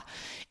outsource that.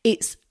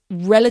 It's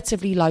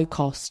relatively low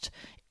cost.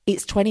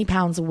 It's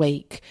 £20 a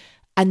week.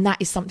 And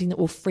that is something that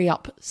will free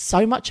up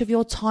so much of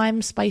your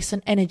time, space,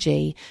 and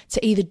energy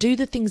to either do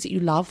the things that you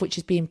love, which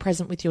is being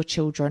present with your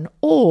children,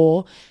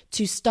 or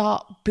to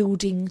start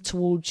building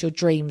towards your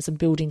dreams and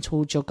building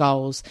towards your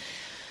goals.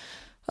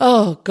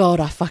 Oh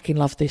God, I fucking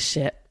love this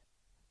shit.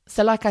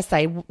 So like I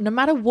say, no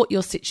matter what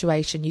your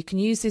situation, you can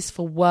use this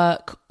for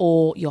work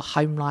or your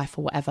home life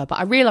or whatever. But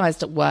I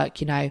realized at work,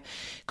 you know,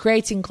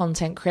 creating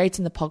content,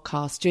 creating the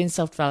podcast, doing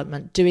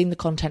self-development, doing the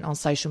content on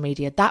social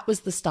media, that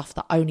was the stuff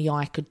that only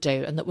I could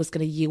do and that was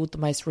going to yield the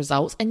most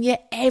results. And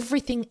yet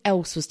everything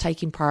else was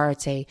taking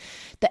priority.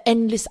 The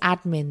endless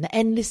admin, the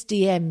endless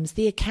DMs,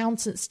 the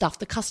accountant stuff,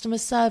 the customer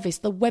service,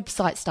 the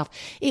website stuff.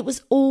 It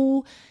was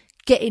all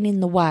getting in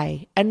the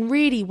way. And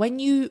really, when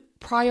you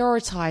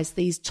prioritize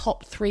these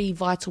top 3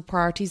 vital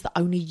priorities that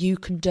only you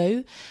can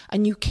do,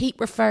 and you keep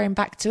referring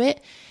back to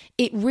it,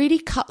 it really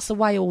cuts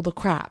away all the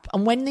crap.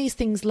 And when these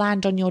things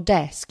land on your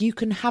desk, you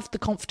can have the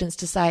confidence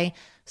to say,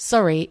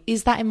 sorry,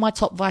 is that in my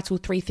top vital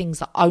 3 things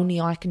that only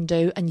I can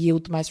do and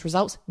yield the most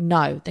results?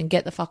 No, then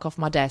get the fuck off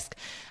my desk.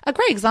 A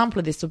great example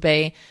of this would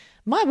be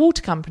my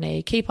water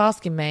company keep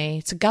asking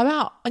me to go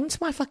out into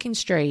my fucking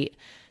street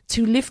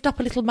to lift up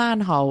a little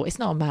manhole. It's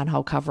not a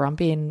manhole cover. I'm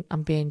being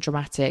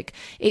dramatic.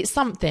 It's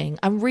something,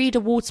 and read a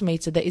water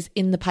meter that is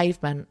in the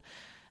pavement.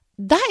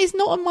 That is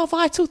not on my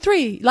vital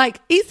 3. Like,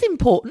 it's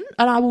important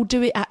and I will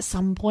do it at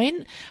some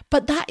point,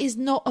 but that is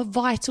not a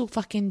vital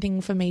fucking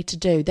thing for me to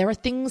do. There are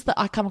things that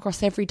I come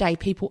across every day,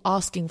 people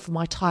asking for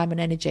my time and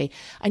energy,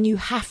 and you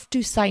have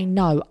to say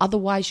no.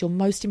 Otherwise, your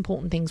most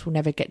important things will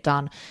never get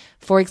done.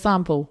 For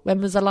example, when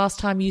was the last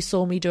time you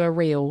saw me do a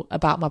reel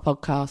about my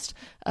podcast?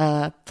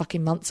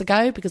 Fucking months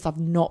ago, because I've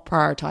not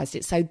prioritized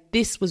it. So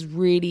this was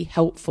really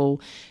helpful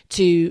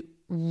to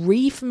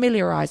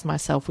refamiliarize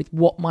myself with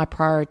what my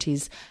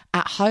priorities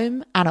at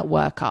home and at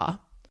work are.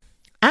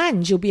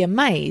 And you'll be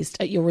amazed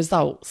at your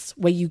results,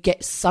 where you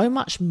get so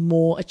much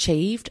more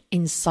achieved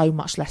in so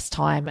much less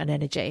time and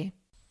energy.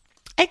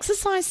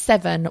 Exercise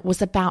 7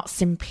 was about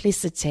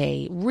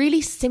simplicity, really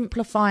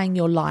simplifying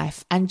your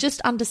life and just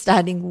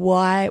understanding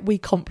why we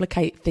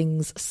complicate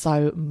things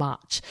so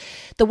much.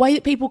 The way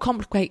that people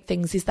complicate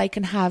things is they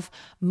can have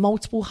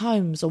multiple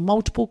homes or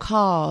multiple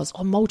cars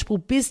or multiple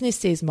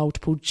businesses,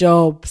 multiple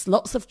jobs,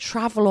 lots of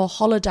travel or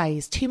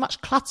holidays, too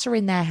much clutter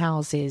in their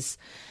houses,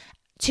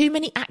 too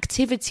many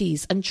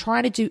activities, and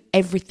trying to do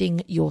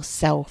everything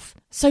yourself.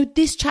 So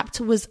this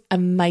chapter was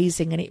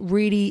amazing, and it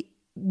really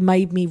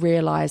made me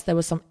realize there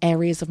were some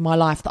areas of my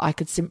life that I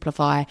could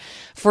simplify.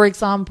 For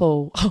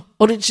example,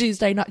 on a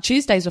Tuesday night,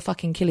 Tuesdays were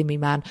fucking killing me,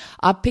 man.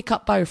 I'd pick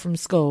up Bo from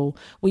school.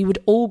 We would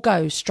all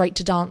go straight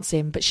to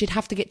dancing, but she'd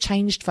have to get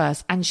changed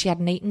first, and she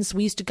hadn't eaten. So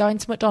we used to go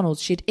into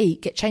McDonald's, she'd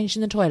eat, get changed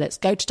in the toilets,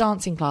 go to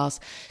dancing class,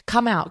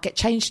 come out, get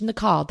changed in the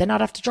car. Then I'd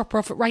have to drop her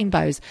off at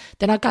Rainbows.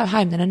 Then I'd go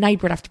home. Then a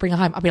neighbour would have to bring her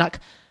home. I'd be like,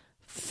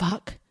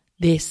 fuck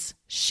this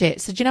shit.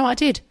 So do you know what I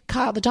did?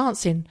 Cut out the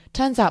dancing.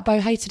 Turns out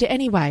Bo hated it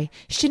anyway.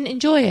 She didn't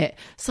enjoy it.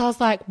 So I was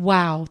like,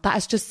 wow, that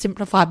has just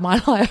simplified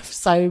my life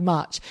so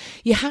much.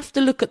 You have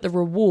to look at the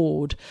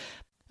reward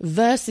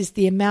versus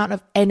the amount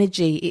of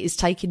energy it is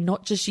taking,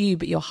 not just you,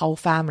 but your whole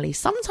family.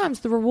 Sometimes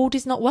the reward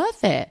is not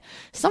worth it.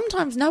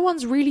 Sometimes no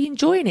one's really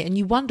enjoying it, and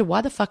you wonder, why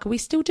the fuck are we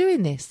still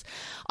doing this?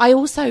 I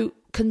also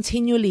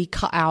continually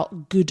cut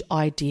out good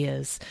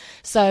ideas.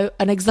 So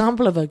an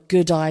example of a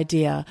good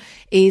idea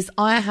is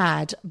I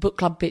had Book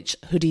Club Bitch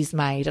hoodies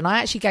made, and I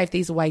actually gave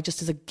these away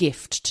just as a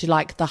gift to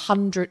like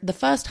the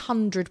first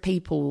 100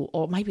 people,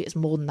 or maybe it's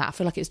more than that. I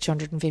feel like it's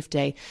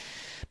 250.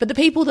 But the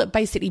people that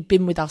basically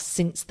been with us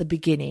since the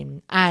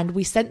beginning, and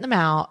we sent them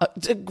out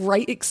at a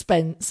great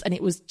expense, and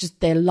it was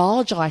just, they're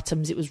large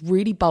items. It was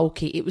really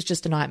bulky. It was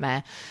just a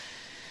nightmare.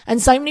 And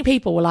so many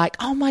people were like,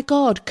 oh my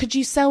God, could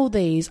you sell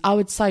these? I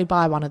would so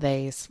buy one of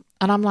these.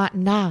 And I'm like,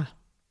 nah,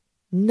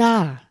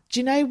 Do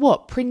you know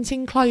what?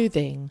 Printing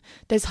clothing,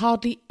 there's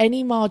hardly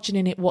any margin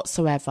in it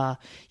whatsoever.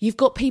 You've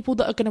got people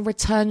that are going to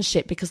return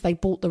shit because they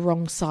bought the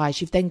wrong size.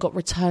 You've then got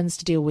returns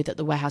to deal with at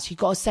the warehouse. You've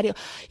got to set it,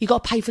 you've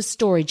got to pay for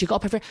storage. You've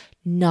got to pay for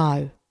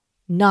it.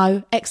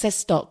 No, excess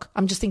stock.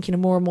 I'm just thinking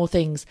of more and more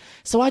things.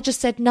 So I just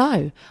said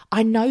no.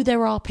 I know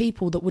there are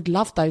people that would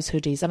love those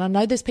hoodies, and I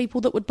know there's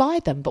people that would buy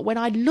them. But when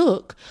I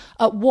look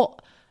at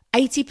what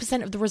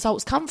 80% of the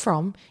results come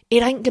from,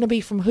 it ain't going to be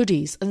from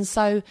hoodies. And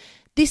so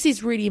this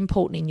is really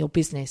important in your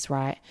business,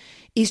 right?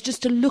 Is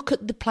just to look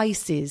at the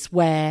places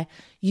where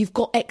you've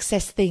got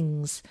excess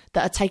things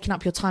that are taking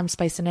up your time,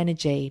 space and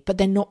energy, but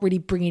they're not really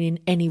bringing in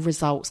any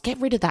results. Get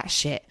rid of that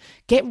shit.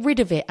 Get rid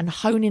of it and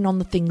hone in on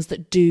the things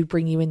that do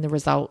bring you in the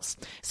results.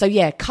 So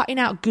yeah, cutting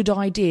out good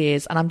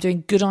ideas, and I'm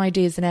doing good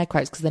ideas in air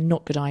quotes because they're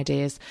not good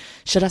ideas.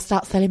 Should I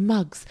start selling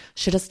mugs?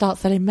 Should I start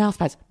selling mouse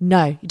pads?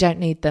 No, you don't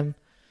need them.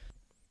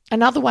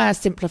 Another way I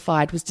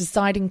simplified was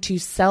deciding to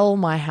sell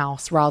my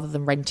house rather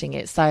than renting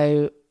it.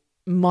 So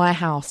my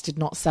house did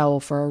not sell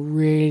for a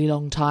really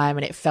long time,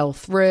 and it fell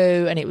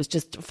through, and it was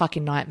just a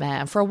fucking nightmare.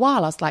 And for a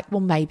while I was like,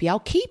 well, maybe I'll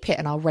keep it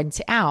and I'll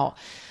rent it out.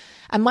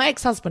 And my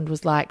ex-husband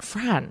was like,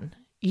 Fran,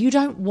 you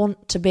don't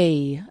want to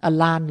be a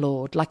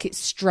landlord. Like, it's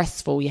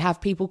stressful. You have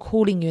people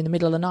calling you in the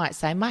middle of the night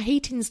saying, my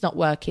heating's not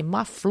working,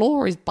 my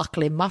floor is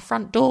buckling, my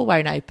front door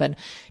won't open.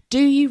 Do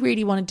you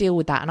really want to deal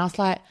with that? And I was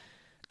like,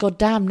 God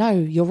damn, no,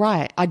 you're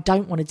right. I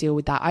don't want to deal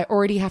with that. I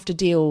already have to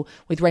deal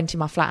with renting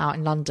my flat out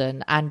in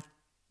London, and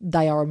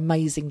they are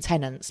amazing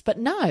tenants. But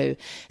no.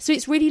 So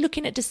it's really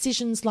looking at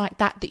decisions like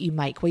that you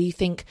make, where you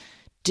think,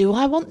 do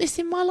I want this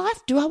in my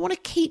life? Do I want to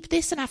keep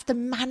this and have to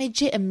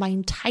manage it and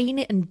maintain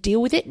it and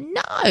deal with it?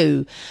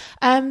 No.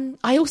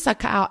 I also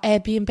cut out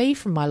Airbnb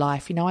from my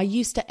life. You know, I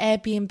used to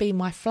Airbnb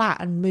my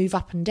flat and move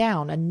up and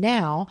down, and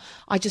now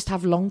I just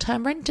have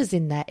long-term renters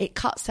in there. It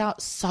cuts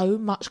out so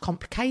much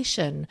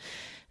complication.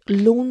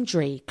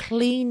 Laundry,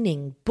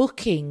 cleaning,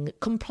 booking,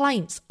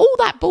 complaints, all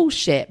that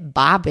bullshit.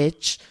 Bye,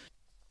 bitch.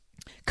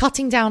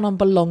 Cutting down on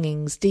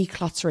belongings,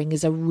 decluttering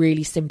is a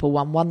really simple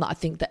one that I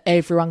think that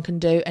everyone can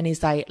do and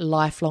is a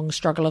lifelong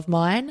struggle of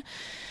mine.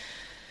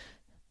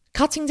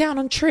 Cutting down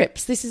on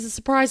trips. This is a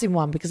surprising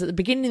one because at the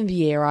beginning of the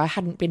year, I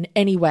hadn't been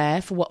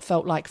anywhere for what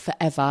felt like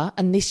forever.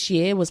 And this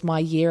year was my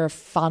year of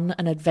fun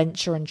and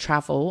adventure and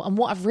travel. And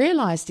what I've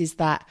realized is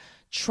that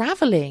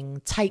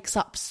traveling takes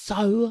up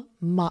so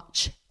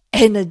much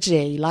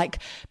energy. Like,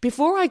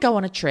 before I go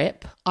on a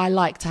trip, I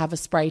like to have a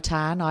spray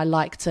tan. I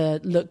like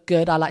to look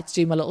good. I like to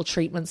do my little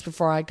treatments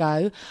before I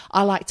go.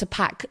 I like to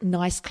pack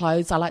nice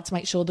clothes. I like to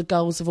make sure the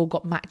girls have all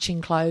got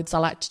matching clothes. I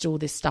like to do all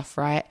this stuff,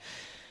 right?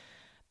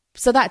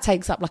 So that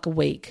takes up like a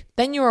week.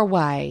 Then you're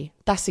away.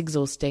 That's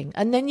exhausting.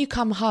 And then you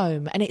come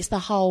home and it's the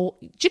whole,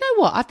 do you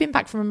know what? I've been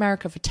back from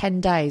America for 10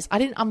 days. I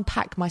didn't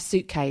unpack my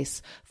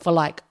suitcase for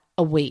like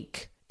a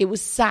week. It was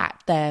sat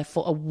there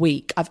for a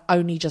week. I've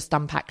only just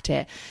unpacked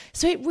it.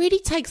 So it really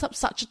takes up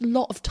such a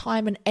lot of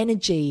time and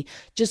energy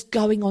just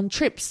going on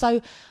trips. So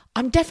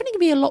I'm definitely going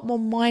to be a lot more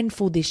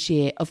mindful this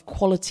year of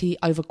quality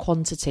over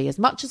quantity. As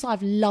much as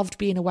I've loved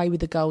being away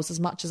with the girls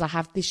as much as I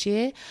have this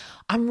year,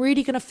 I'm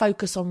really going to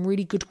focus on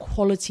really good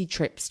quality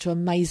trips to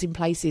amazing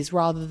places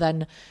rather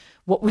than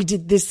what we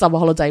did this summer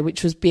holiday,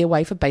 which was be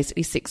away for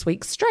basically 6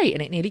 weeks straight,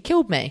 and it nearly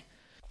killed me.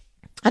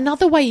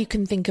 Another way you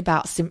can think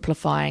about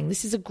simplifying,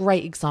 this is a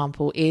great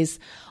example, is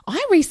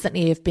I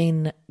recently have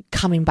been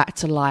coming back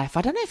to life.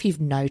 I don't know if you've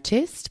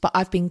noticed, but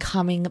I've been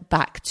coming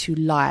back to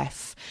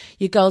life.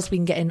 You girls have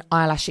been getting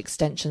eyelash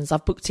extensions.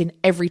 I've booked in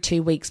every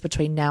 2 weeks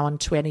between now and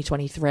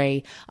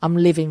 2023. I'm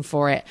living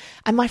for it.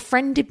 And my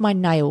friend did my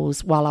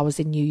nails while I was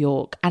in New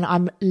York, and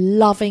I'm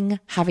loving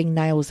having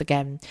nails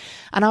again.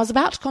 And I was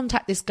about to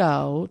contact this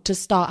girl to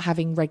start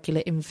having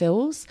regular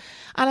infills,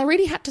 and I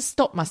really had to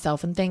stop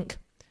myself and think,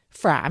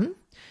 Fran,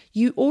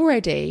 you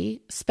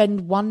already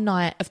spend one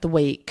night of the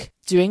week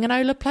doing an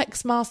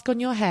Olaplex mask on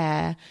your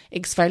hair,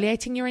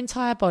 exfoliating your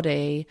entire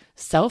body,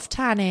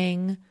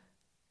 self-tanning.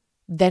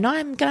 Then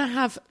I'm going to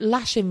have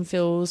lash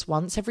infills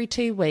once every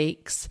 2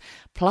 weeks.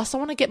 Plus I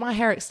want to get my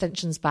hair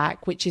extensions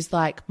back, which is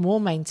like more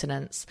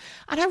maintenance.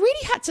 And I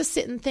really had to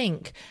sit and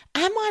think,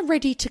 am I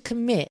ready to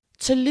commit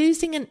to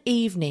losing an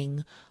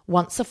evening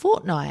once a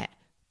fortnight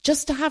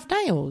just to have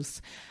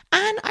nails?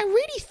 And I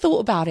really thought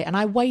about it and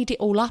I weighed it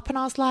all up and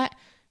I was like,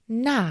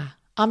 nah,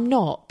 I'm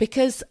not,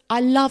 because I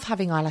love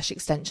having eyelash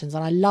extensions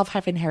and I love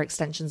having hair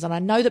extensions, and I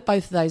know that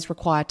both of those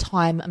require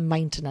time and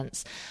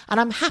maintenance, and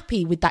I'm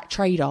happy with that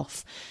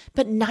trade-off.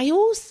 But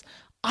nails,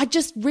 I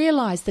just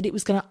realised that it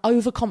was going to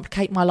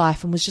overcomplicate my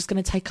life and was just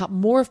going to take up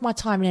more of my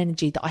time and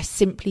energy that I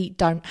simply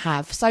don't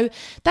have. So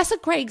that's a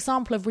great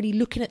example of really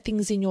looking at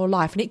things in your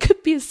life. And it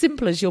could be as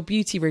simple as your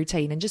beauty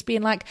routine and just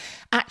being like,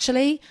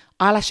 actually,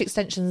 eyelash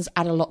extensions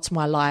add a lot to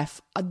my life.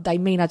 They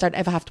mean I don't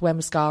ever have to wear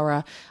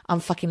mascara. I'm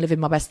fucking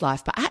living my best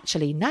life. But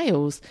actually,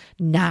 nails,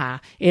 nah,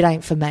 it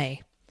ain't for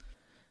me.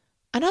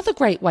 Another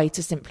great way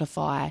to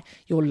simplify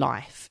your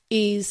life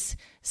is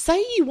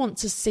Say you want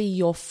to see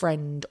your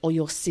friend or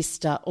your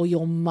sister or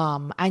your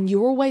mum, and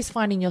you're always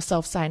finding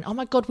yourself saying, oh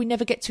my God, we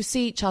never get to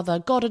see each other.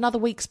 God, another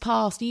week's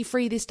passed. Are you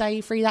free this day? Are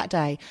you free that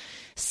day?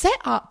 Set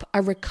up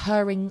a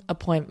recurring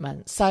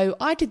appointment. So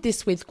I did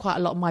this with quite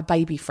a lot of my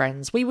baby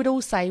friends. We would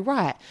all say,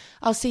 right,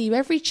 I'll see you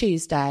every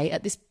Tuesday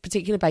at this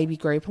particular baby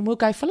group and we'll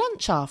go for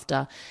lunch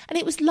after. And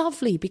it was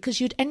lovely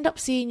because you'd end up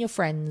seeing your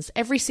friends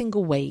every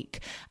single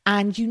week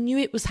and you knew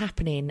it was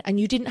happening and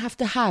you didn't have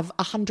to have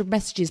 100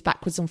 messages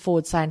backwards and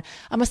forwards saying,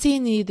 am I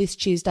seeing you this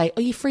Tuesday?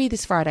 Are you free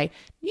this Friday?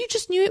 You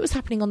just knew it was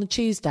happening on the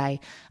Tuesday.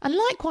 And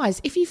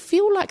likewise, if you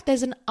feel like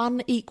there's an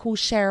unequal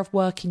share of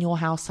work in your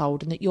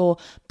household and that your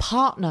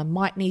partner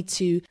might need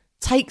to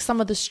take some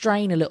of the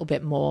strain a little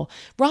bit more,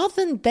 rather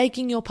than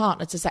begging your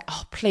partner to say,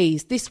 oh,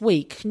 please, this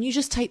week, can you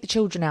just take the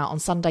children out on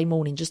Sunday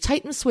morning? Just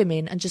take them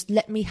swimming and just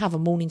let me have a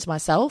morning to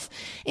myself.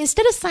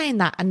 Instead of saying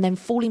that and then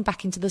falling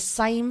back into the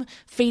same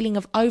feeling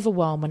of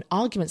overwhelm and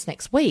arguments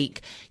next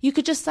week, you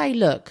could just say,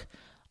 look,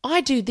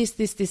 I do this,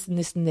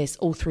 and this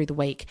all through the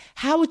week.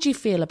 How would you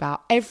feel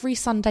about every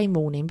Sunday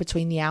morning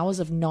between the hours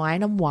of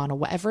 9 and 1 or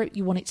whatever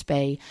you want it to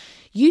be?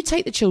 You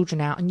take the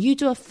children out and you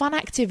do a fun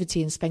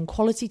activity and spend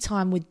quality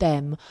time with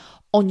them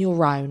on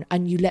your own,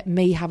 and you let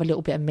me have a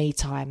little bit of me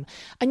time,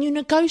 and you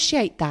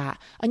negotiate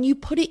that and you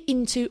put it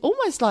into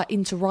almost like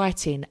into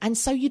writing. And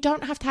so you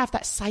don't have to have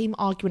that same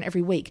argument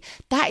every week.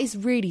 That is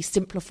really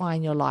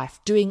simplifying your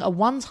life, doing a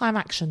one-time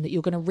action that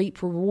you're going to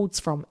reap rewards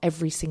from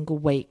every single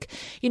week.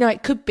 You know,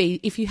 it could be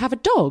if you have a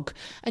dog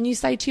and you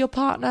say to your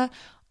partner,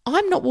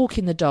 I'm not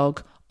walking the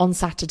dog on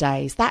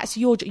Saturdays. That's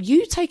you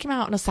take him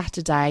out on a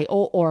Saturday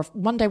or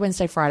Monday,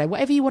 Wednesday, Friday,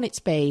 whatever you want it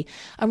to be.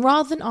 And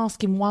rather than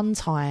asking one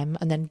time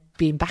and then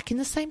being back in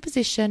the same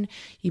position,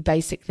 you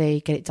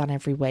basically get it done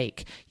every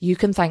week. You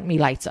can thank me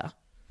later.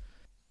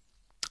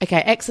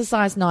 Okay,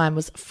 exercise 9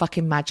 was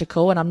fucking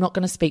magical, and I'm not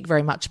going to speak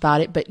very much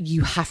about it, but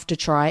you have to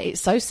try it.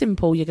 It's so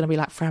simple. You're going to be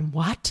like, Fran,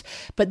 what?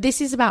 But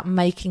this is about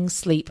making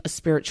sleep a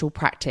spiritual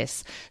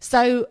practice.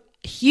 So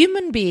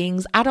human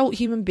beings, adult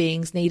human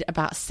beings, need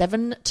about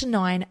 7 to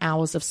 9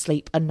 hours of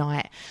sleep a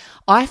night.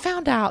 I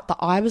found out that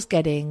I was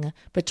getting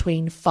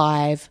between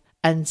 5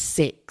 and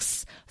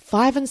 6.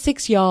 5 and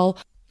 6, y'all.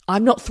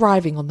 I'm not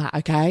thriving on that,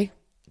 okay?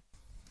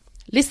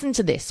 Listen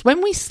to this.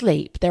 When we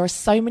sleep, there are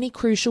so many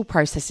crucial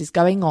processes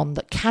going on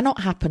that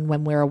cannot happen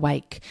when we're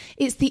awake.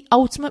 It's the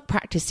ultimate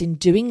practice in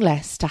doing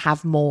less to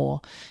have more.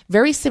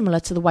 Very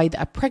similar to the way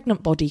that a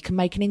pregnant body can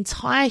make an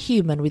entire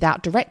human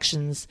without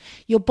directions.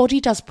 Your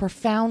body does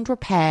profound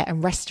repair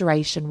and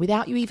restoration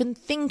without you even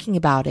thinking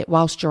about it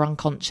whilst you're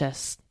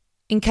unconscious.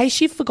 In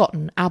case you've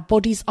forgotten, our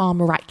bodies are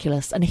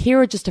miraculous, and here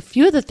are just a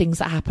few of the things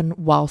that happen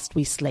whilst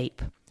we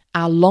sleep.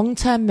 Our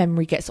long-term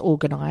memory gets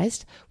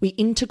organised, we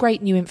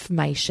integrate new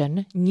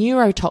information,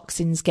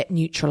 neurotoxins get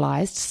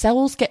neutralised,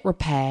 cells get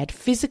repaired,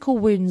 physical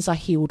wounds are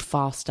healed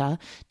faster,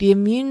 the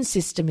immune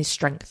system is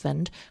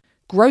strengthened,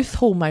 growth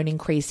hormone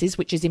increases,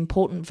 which is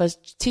important for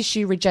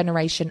tissue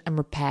regeneration and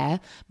repair,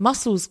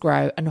 muscles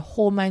grow, and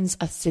hormones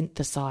are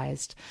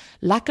synthesised.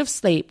 Lack of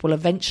sleep will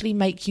eventually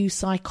make you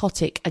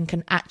psychotic and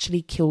can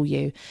actually kill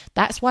you.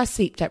 That's why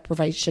sleep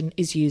deprivation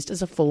is used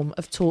as a form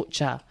of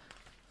torture.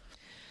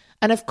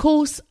 And of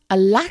course, a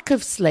lack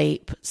of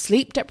sleep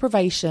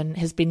deprivation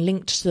has been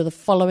linked to the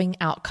following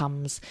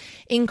outcomes: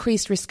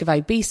 increased risk of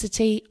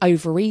obesity,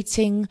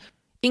 overeating,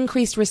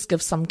 increased risk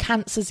of some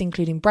cancers,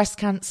 including breast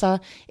cancer,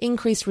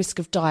 increased risk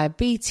of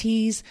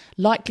diabetes,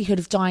 likelihood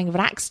of dying of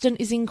an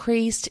accident is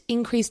increased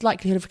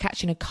likelihood of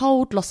catching a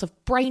cold, loss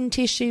of brain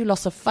tissue,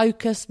 loss of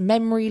focus,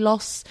 memory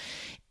loss,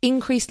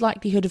 increased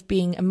likelihood of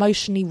being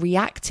emotionally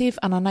reactive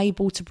and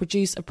unable to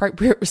produce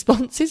appropriate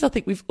responses. I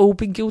think we've all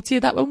been guilty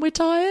of that when we're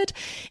tired.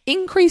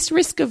 Increased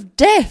risk of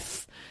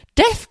death,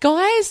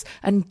 guys,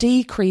 and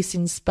decrease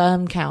in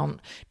sperm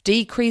count.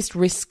 Decreased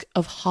risk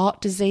of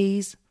heart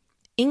disease,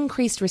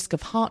 increased risk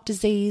of heart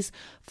disease,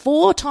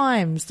 4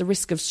 times the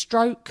risk of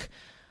stroke.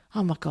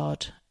 Oh my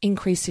God,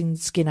 increase in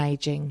skin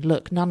aging.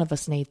 Look, none of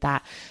us need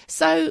that.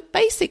 So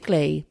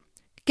basically,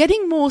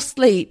 getting more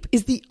sleep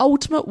is the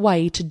ultimate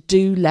way to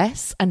do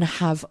less and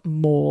have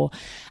more.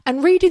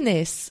 And reading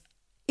this,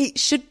 it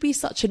should be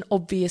such an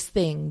obvious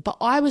thing, but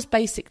I was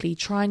basically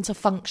trying to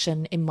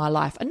function in my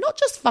life, and not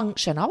just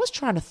function. I was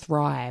trying to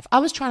thrive. I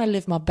was trying to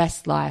live my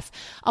best life.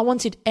 I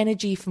wanted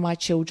energy for my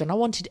children. I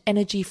wanted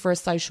energy for a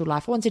social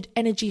life. I wanted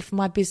energy for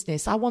my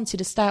business. I wanted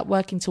to stay at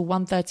work until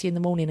 1:30 in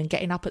the morning and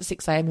getting up at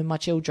 6 a.m. with my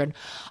children.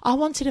 I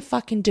wanted to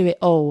fucking do it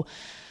all.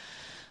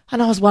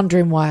 And I was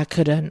wondering why I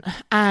couldn't.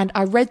 And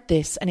I read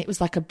this and it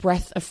was like a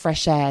breath of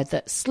fresh air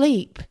that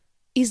sleep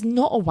is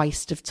not a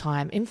waste of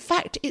time. In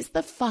fact, it's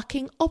the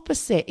fucking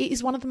opposite. It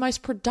is one of the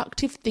most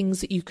productive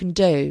things that you can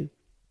do.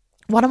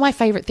 One of my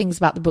favourite things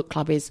about the book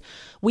club is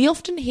we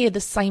often hear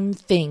the same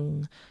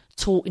thing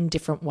taught in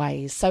different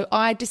ways. So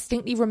I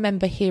distinctly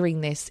remember hearing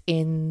this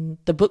in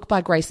the book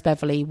by Grace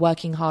Beverley,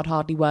 Working Hard,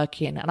 Hardly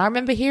Working. And I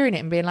remember hearing it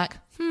and being like,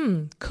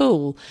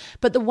 cool.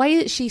 But the way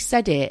that she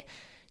said it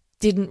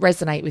didn't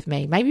resonate with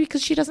me. Maybe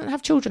because she doesn't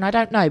have children, I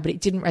don't know, but it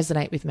didn't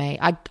resonate with me.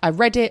 I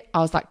read it, I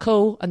was like,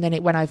 cool, and then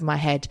it went over my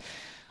head.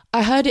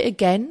 I heard it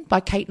again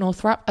by Kate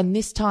Northrup, and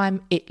this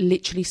time it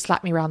literally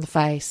slapped me around the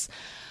face.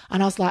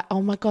 And I was like,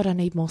 oh my God, I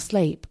need more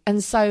sleep.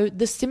 And so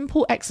the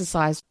simple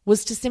exercise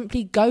was to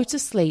simply go to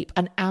sleep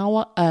an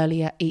hour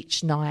earlier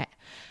each night.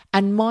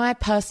 And my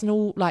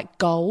personal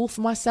goal for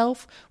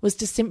myself was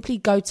to simply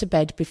go to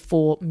bed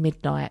before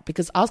midnight,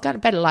 because I was going to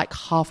bed at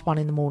 1:30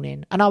 in the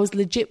morning, and I was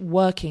legit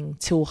working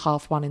till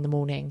 1:30 in the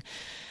morning.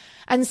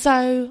 And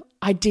so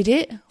I did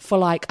it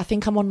for I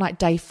think I'm on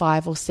day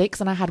 5 or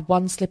 6, and I had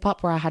one slip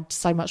up where I had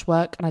so much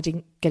work and I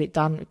didn't get it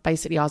done.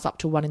 Basically, I was up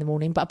till 1 in the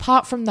morning. But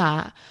apart from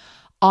that,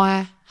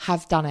 I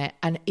have done it,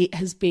 and it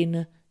has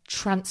been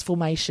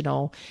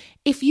transformational.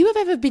 If you have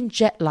ever been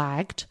jet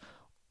lagged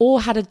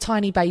or had a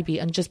tiny baby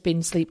and just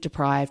been sleep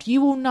deprived,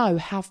 you will know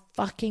how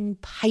fucking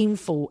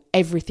painful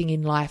everything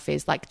in life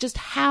is. Just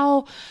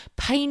how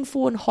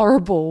painful and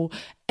horrible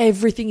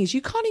everything is.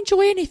 You can't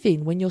enjoy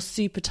anything when you're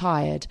super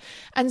tired.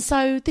 And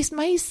so this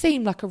may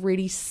seem like a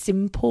really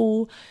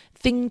simple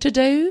thing to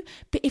do,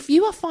 but if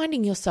you are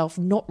finding yourself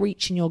not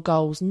reaching your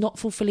goals, not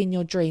fulfilling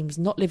your dreams,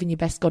 not living your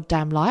best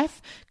goddamn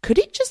life, could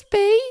it just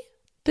be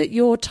that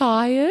you're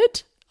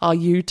tired? Are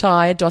you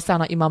tired? Do I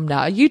sound like your mum now?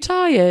 Are you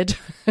tired?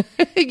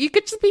 You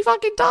could just be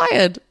fucking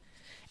tired.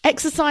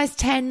 Exercise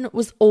 10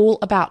 was all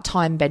about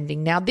time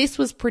bending. Now, this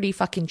was pretty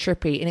fucking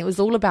trippy, and it was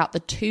all about the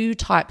 2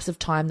 types of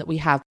time that we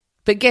have.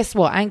 But guess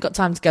what? I ain't got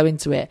time to go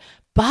into it.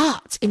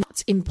 But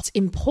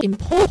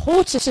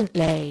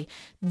importantly,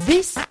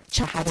 this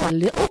chapter had a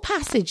little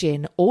passage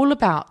in all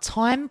about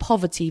time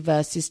poverty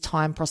versus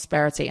time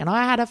prosperity. And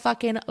I had a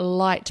fucking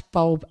light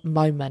bulb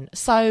moment.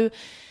 So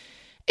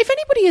if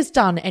anybody has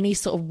done any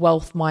sort of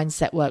wealth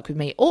mindset work with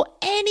me, or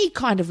any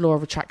kind of law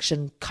of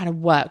attraction kind of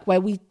work where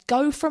we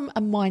go from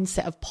a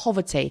mindset of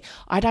poverty,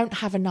 I don't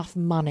have enough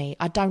money,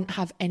 I don't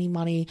have any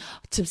money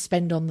to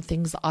spend on the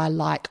things that I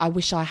like, I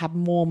wish I had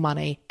more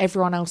money,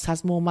 everyone else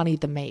has more money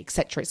than me,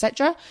 etc.,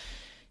 etc.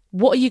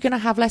 What are you going to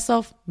have less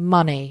of?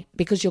 Money,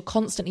 because you're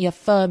constantly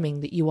affirming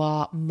that you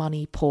are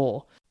money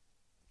poor.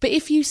 But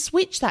if you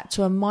switch that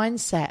to a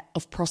mindset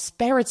of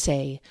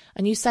prosperity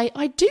and you say,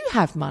 I do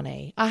have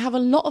money, I have a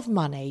lot of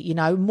money,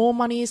 more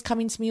money is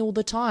coming to me all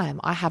the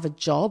time, I have a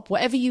job,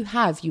 whatever you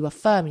have, you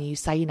affirm and you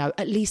say,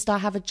 at least I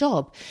have a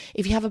job.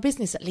 If you have a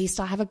business, at least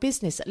I have a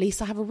business, at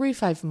least I have a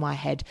roof over my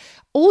head.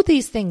 All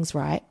these things,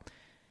 right?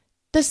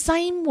 The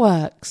same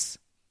works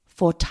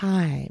for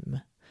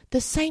time.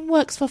 The same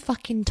works for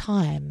fucking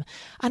time.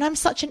 And I'm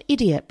such an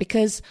idiot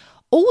because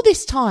all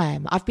this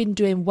time I've been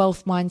doing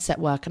wealth mindset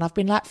work and I've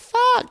been like,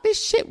 fuck,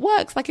 this shit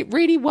works. It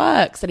really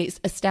works. And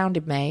it's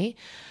astounded me.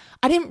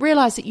 I didn't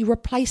realize that you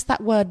replace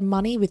that word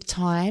money with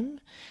time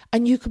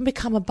and you can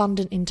become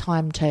abundant in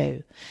time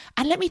too.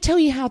 And let me tell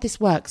you how this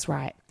works,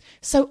 right?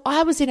 So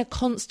I was in a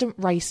constant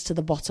race to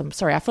the bottom.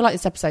 Sorry, I feel like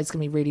this episode's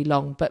going to be really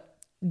long, but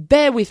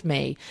bear with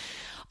me.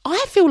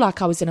 I feel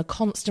like I was in a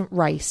constant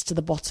race to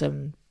the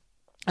bottom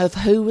of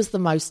who was the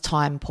most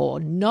time poor.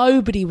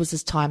 Nobody was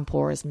as time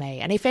poor as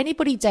me. And if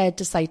anybody dared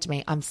to say to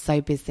me, I'm so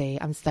busy,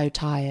 I'm so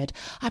tired,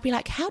 I'd be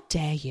like, how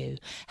dare you?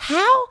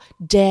 How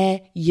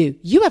dare you?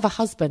 You have a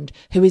husband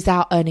who is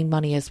out earning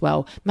money as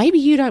well. Maybe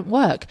you don't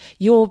work.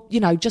 You're,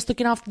 just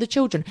looking after the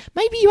children.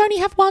 Maybe you only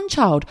have one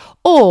child.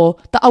 Or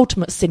the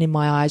ultimate sin in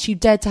my eyes, you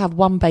dared to have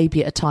one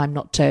baby at a time,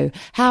 not 2.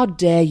 How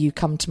dare you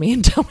come to me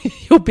and tell me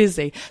you're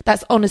busy?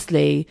 That's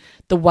honestly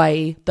the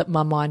way that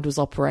my mind was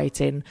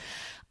operating.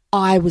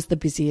 I was the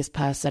busiest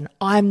person.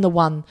 I'm the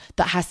one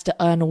that has to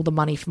earn all the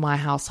money for my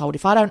household.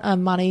 If I don't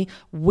earn money,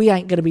 we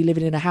ain't going to be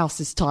living in a house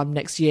this time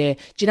next year.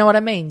 Do you know what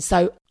I mean?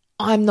 So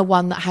I'm the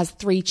one that has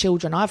 3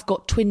 children. I've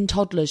got twin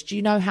toddlers. Do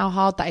you know how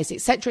hard that is?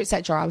 Etc.,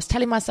 etc. I was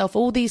telling myself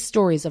all these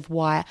stories of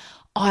why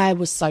I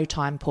was so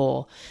time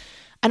poor.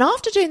 And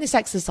after doing this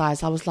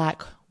exercise, I was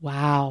like,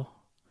 wow,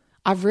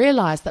 I've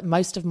realized that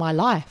most of my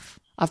life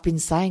I've been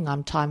saying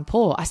I'm time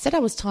poor. I said I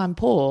was time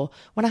poor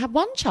when I had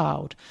 1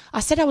 child.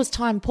 I said I was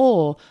time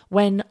poor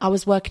when I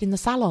was working in the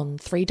salon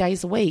 3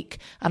 days a week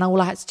and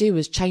all I had to do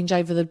was change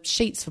over the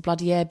sheets for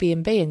bloody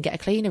Airbnb and get a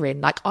cleaner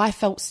in. I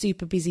felt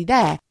super busy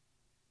there.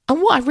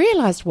 And what I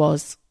realised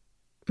was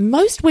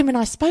most women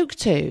I spoke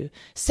to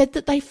said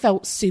that they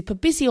felt super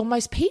busy, or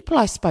most people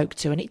I spoke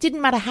to, and it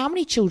didn't matter how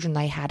many children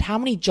they had, how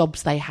many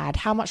jobs they had,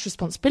 how much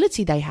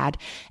responsibility they had,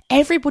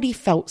 everybody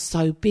felt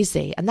so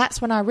busy. And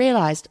that's when I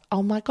realized,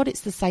 oh my God,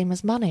 it's the same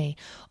as money.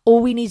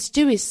 All we need to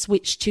do is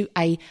switch to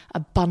a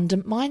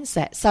abundant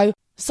mindset. So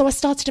I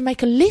started to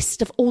make a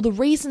list of all the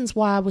reasons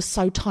why I was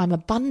so time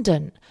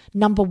abundant.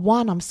 Number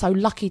 1, I'm so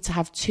lucky to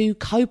have 2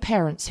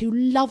 co-parents who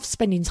love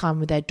spending time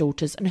with their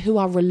daughters and who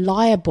are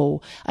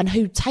reliable and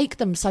who take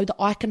them so that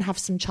I can have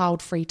some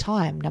child-free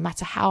time, no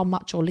matter how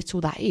much or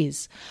little that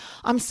is.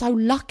 I'm so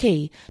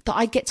lucky that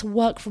I get to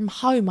work from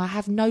home. I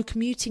have no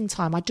commuting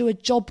time. I do a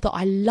job that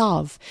I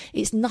love.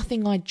 It's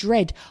nothing I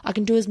dread. I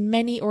can do as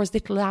many or as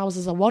little hours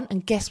as I want,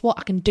 and guess what?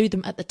 I can do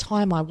them at the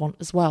time I want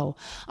as well.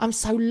 I'm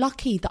so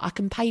lucky that I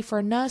can pay for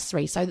a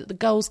nursery so that the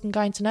girls can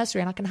go into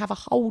nursery and I can have a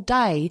whole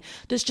day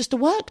that's just a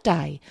work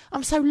day.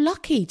 I'm so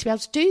lucky to be able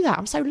to do that.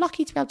 I'm so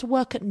lucky to be able to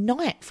work at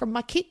night from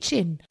my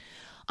kitchen.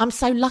 I'm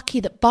so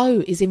lucky that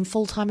Bo is in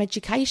full-time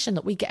education,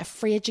 that we get a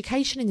free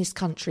education in this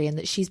country and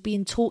that she's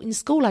being taught in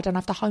school. I don't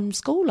have to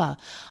homeschool her.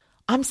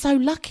 I'm so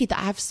lucky that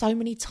I have so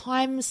many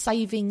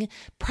time-saving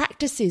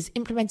practices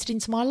implemented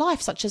into my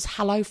life, such as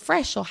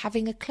HelloFresh or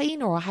having a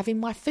cleaner or having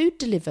my food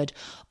delivered.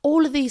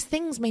 All of these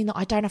things mean that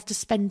I don't have to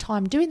spend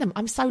time doing them.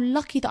 I'm so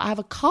lucky that I have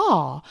a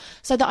car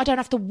so that I don't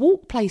have to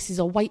walk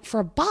places or wait for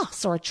a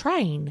bus or a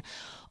train.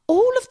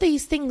 All of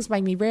these things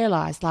made me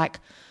realise, like,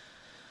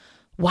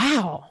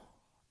 wow,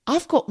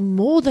 I've got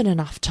more than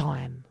enough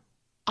time.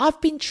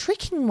 I've been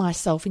tricking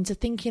myself into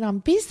thinking I'm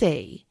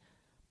busy,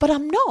 but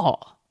I'm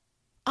not.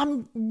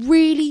 I'm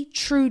really,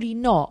 truly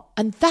not.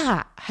 And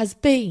that has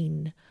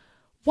been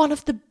one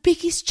of the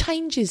biggest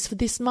changes for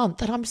this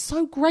month. And I'm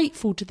so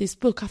grateful to this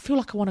book. I feel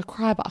like I want to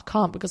cry, but I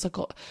can't because I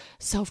got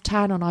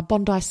self-tan on. I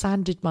Bondi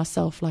sanded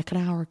myself like an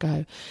hour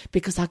ago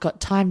because I got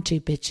time to,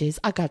 bitches.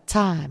 I got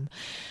time.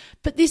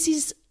 But this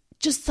is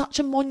just such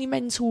a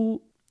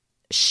monumental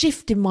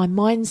shift in my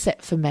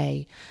mindset for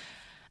me.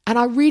 And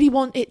I really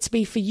want it to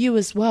be for you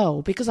as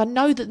well, because I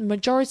know that the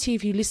majority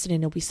of you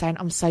listening will be saying,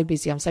 I'm so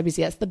busy. That's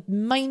the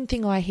main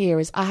thing I hear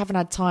is I haven't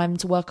had time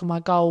to work on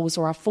my goals,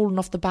 or I've fallen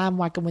off the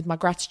bandwagon with my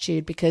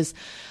gratitude because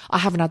I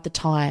haven't had the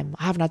time.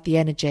 I haven't had the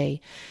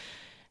energy.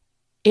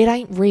 It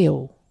ain't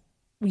real.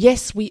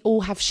 Yes, we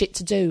all have shit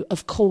to do,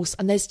 of course.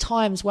 And there's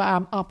times where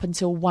I'm up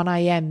until 1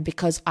 a.m.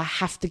 because I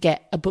have to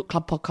get a book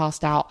club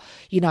podcast out,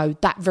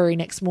 that very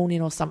next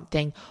morning or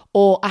something.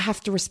 Or I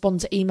have to respond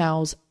to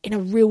emails in a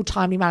real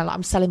timely manner. Like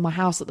I'm selling my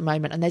house at the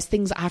moment and there's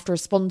things that I have to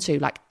respond to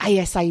like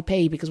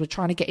ASAP because we're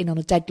trying to get in on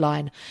a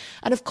deadline.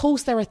 And of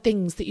course there are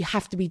things that you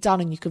have to be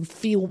done and you can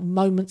feel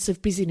moments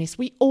of busyness.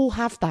 We all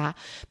have that,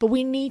 but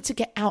we need to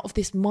get out of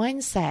this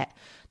mindset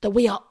that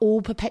we are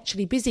all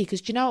perpetually busy, because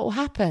do you know what will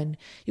happen?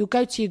 You'll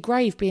go to your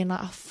grave being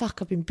like, oh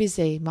fuck, I've been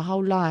busy my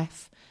whole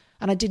life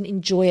and I didn't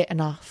enjoy it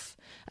enough.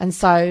 And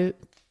so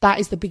that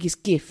is the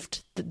biggest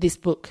gift that this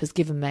book has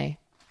given me.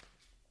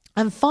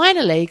 And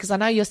finally, because I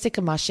know you're sick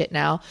of my shit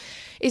now,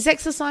 is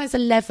exercise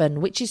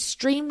 11, which is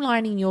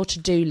streamlining your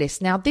to-do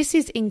list. Now, this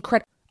is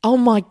incredible. Oh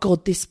my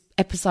God, this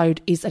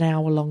episode is an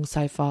hour long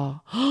so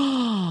far.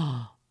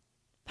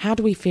 How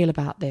do we feel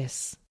about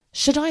this?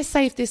 Should I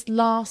save this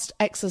last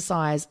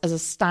exercise as a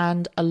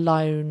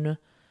standalone?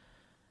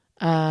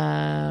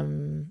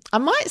 I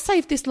might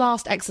save this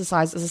last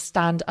exercise as a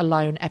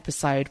standalone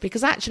episode,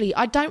 because actually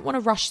I don't want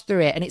to rush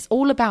through it. And it's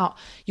all about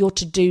your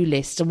to-do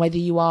list and whether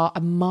you are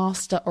a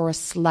master or a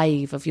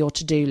slave of your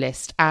to-do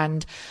list.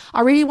 And I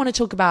really want to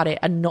talk about it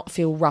and not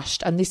feel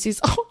rushed. And this is,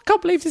 I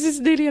can't believe this is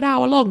nearly an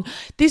hour long.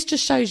 This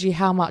just shows you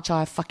how much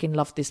I fucking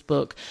love this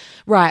book.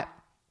 Right.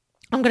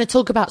 I'm going to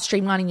talk about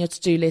streamlining your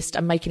to-do list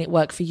and making it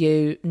work for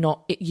you,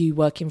 not you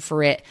working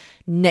for it,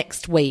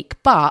 next week.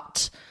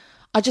 But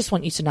I just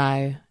want you to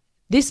know,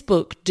 this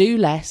book, Do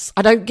Less,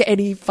 I don't get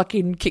any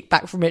fucking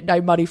kickback from it,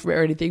 no money from it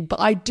or anything, but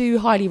I do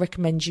highly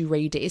recommend you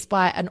read it. It's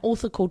by an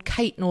author called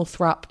Kate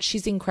Northrup.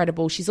 She's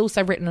incredible. She's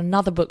also written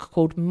another book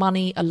called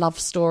Money, A Love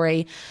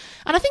Story.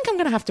 And I think I'm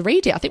going to have to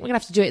read it. I think we're going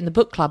to have to do it in the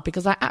book club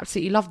because I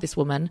absolutely love this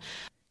woman.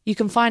 You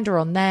can find her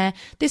on there.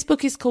 This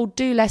book is called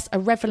Do Less, A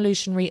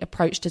Revolutionary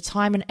Approach to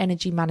Time and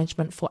Energy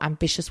Management for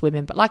Ambitious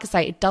Women. But like I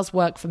say, it does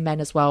work for men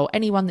as well.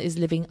 Anyone that is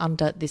living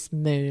under this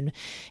moon.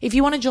 If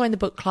you want to join the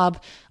book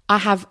club, I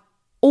have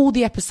all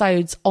the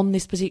episodes on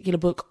this particular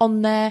book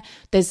on there.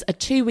 There's a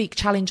 2-week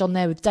challenge on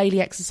there with daily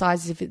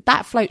exercises. If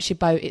that floats your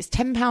boat, it's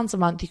 £10 a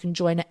month. You can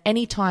join at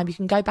any time. You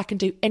can go back and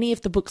do any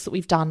of the books that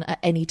we've done at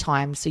any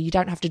time. So you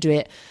don't have to do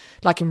it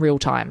like in real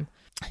time.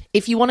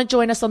 If you want to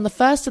join us on the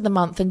first of the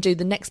month and do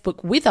the next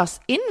book with us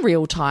in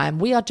real time,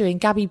 we are doing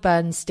Gabby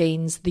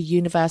Bernstein's The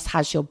Universe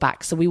Has Your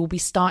Back. So we will be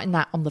starting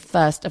that on the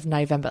 1st of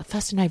November.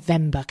 1st of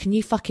November. Can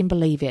you fucking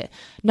believe it?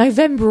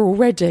 November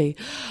already.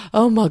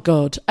 Oh my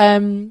God.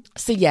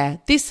 So yeah,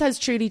 this has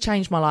truly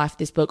changed my life,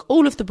 this book.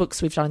 All of the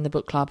books we've done in the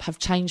book club have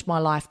changed my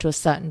life to a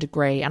certain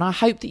degree. And I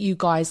hope that you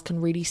guys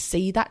can really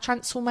see that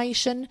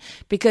transformation,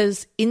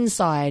 because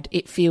inside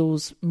it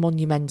feels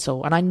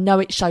monumental. And I know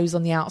it shows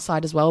on the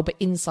outside as well, but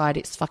inside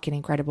it's fucking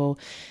incredible.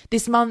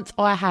 This month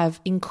I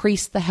have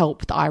increased the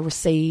help that I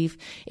receive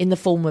in the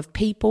form of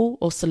people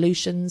or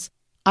solutions.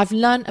 I've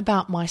learned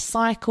about my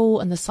cycle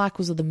and the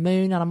cycles of the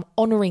moon, and I'm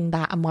honouring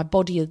that and my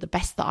body the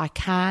best that I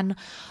can.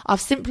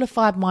 I've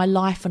simplified my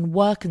life and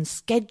work and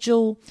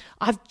schedule.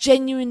 I've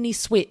genuinely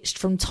switched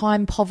from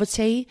time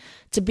poverty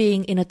to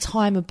being in a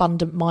time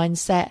abundant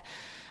mindset.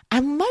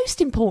 And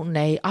most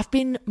importantly, I've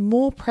been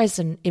more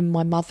present in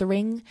my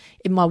mothering,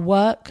 in my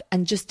work,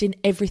 and just in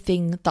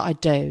everything that I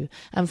do.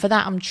 And for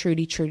that, I'm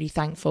truly, truly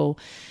thankful.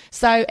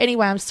 So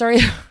anyway, I'm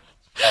sorry.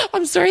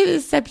 I'm sorry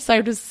this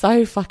episode was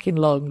so fucking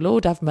long.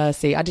 Lord have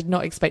mercy. I did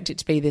not expect it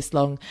to be this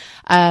long.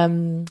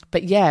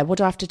 But yeah, what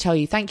do I have to tell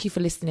you? Thank you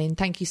for listening.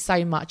 Thank you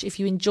so much. If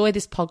you enjoy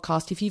this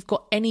podcast, if you've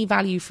got any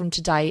value from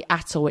today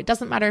at all, it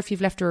doesn't matter if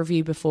you've left a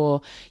review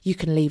before, you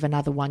can leave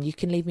another one. You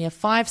can leave me a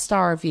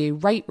 5-star review,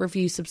 rate,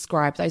 review,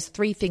 subscribe. Those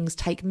 3 things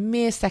take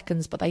mere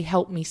seconds, but they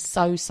help me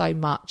so, so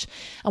much.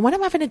 And when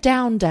I'm having a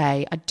down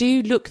day, I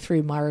do look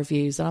through my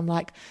reviews and I'm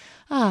like,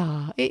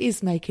 It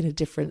is making a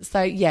difference.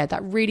 So yeah,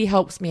 that really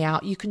helps me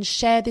out. You can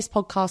share this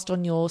podcast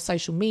on your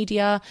social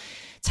media.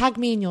 Tag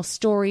me in your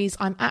stories.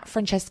 I'm at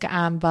Francesca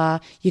Amber.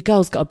 Your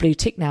girl's got a blue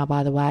tick now,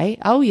 by the way.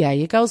 Oh yeah,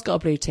 your girl's got a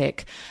blue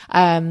tick.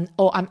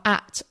 Or I'm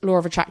at Law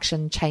of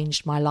Attraction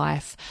Changed My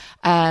Life.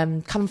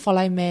 Come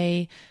follow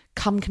me.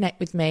 Come connect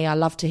with me. I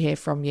love to hear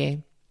from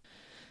you.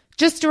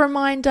 Just a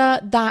reminder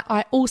that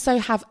I also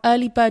have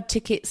early bird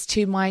tickets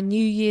to my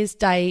New Year's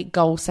Day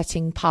goal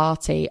setting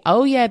party.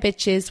 Oh yeah,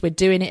 bitches, we're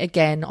doing it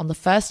again on the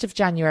 1st of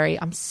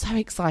January. I'm so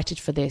excited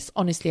for this.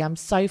 Honestly, I'm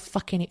so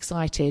fucking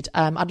excited.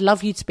 I'd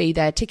love you to be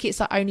there. Tickets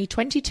are only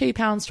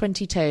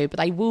 £22.22, but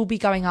they will be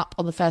going up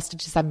on the 1st of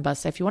December.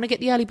 So if you want to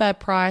get the early bird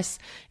price,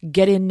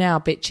 get in now,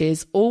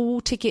 bitches. All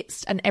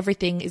tickets and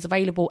everything is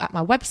available at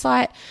my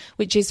website,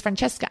 which is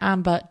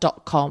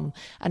francescaamber.com.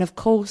 And of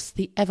course,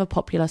 the ever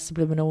popular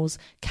subliminals,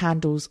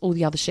 candles, all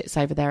the other shit's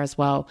over there as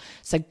well.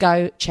 So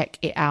go check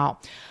it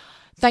out.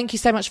 Thank you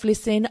so much for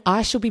listening.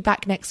 I shall be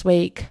back next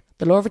week.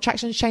 The law of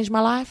attraction has changed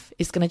my life.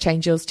 It's going to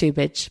change yours too,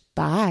 bitch.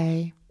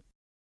 Bye.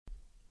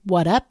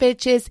 What up,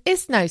 bitches?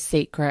 It's no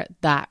secret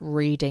that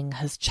reading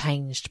has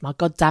changed my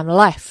goddamn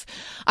life.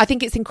 I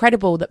think it's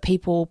incredible that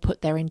people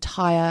put their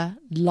entire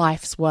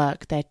life's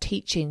work, their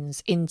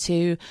teachings,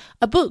 into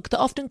a book that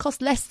often costs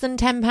less than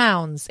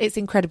 £10. It's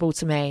incredible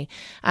to me.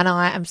 And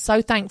I am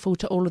so thankful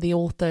to all of the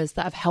authors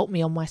that have helped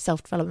me on my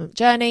self-development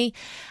journey.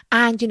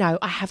 And, you know,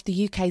 I have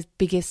the UK's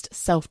biggest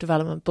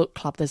self-development book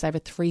club. There's over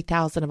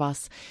 3,000 of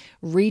us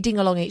reading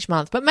along each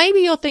month. But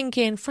maybe you're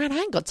thinking, Fran, I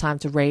ain't got time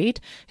to read.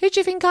 Who do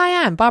you think I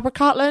am? Barbara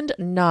Cartland?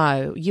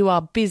 No, you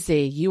are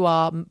busy. You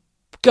are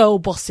girl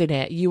bossing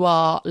it. You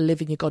are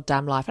living your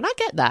goddamn life. And I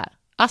get that.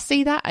 I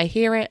see that. I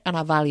hear it and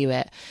I value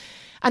it.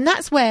 And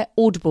that's where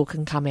Audible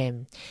can come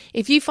in.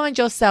 If you find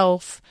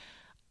yourself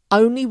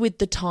only with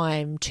the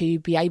time to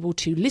be able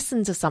to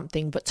listen to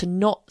something, but to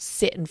not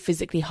sit and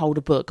physically hold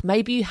a book,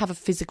 maybe you have a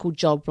physical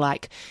job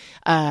like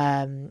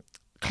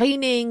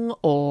cleaning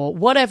or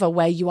whatever,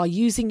 where you are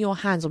using your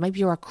hands, or maybe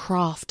you're a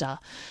crafter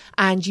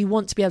and you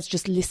want to be able to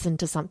just listen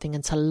to something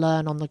and to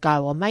learn on the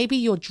go, or maybe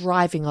you're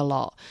driving a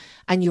lot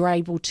and you're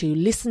able to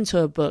listen to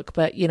a book,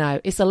 but you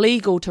know, it's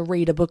illegal to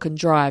read a book and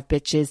drive,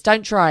 bitches.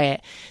 Don't try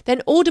it.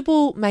 Then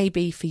Audible may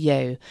be for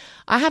you.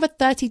 I have a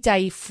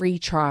 30-day free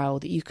trial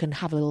that you can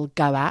have a little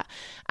go at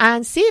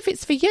and see if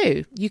it's for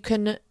you. You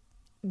can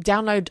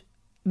download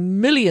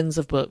millions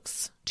of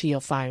books to your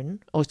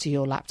phone or to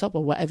your laptop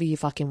or whatever you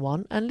fucking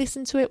want and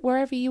listen to it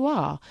wherever you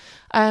are.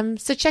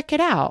 So check it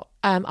out.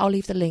 I'll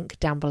leave the link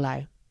down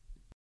below.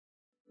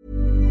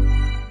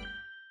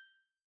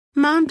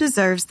 Mom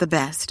deserves the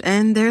best,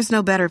 and there's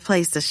no better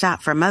place to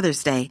shop for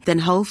Mother's Day than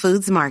Whole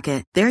Foods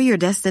Market. They're your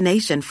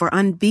destination for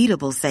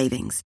unbeatable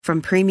savings,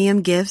 from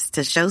premium gifts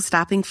to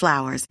show-stopping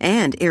flowers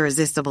and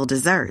irresistible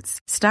desserts.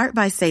 Start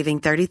by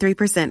saving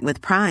 33%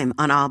 with Prime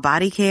on all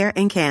body care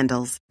and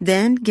candles.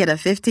 Then get a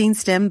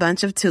 15-stem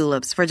bunch of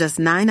tulips for just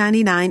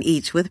 $9.99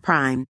 each with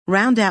Prime.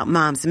 Round out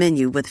Mom's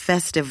menu with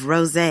festive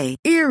rosé,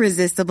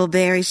 irresistible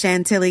berry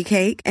chantilly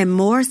cake, and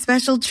more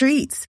special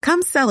treats.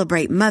 Come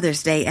celebrate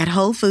Mother's Day at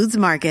Whole Foods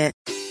Market.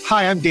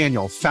 Hi, I'm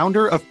Daniel,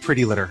 founder of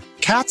Pretty Litter.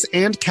 Cats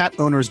and cat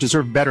owners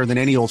deserve better than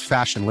any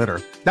old-fashioned litter.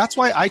 That's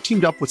why I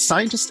teamed up with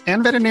scientists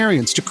and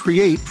veterinarians to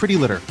create Pretty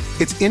Litter.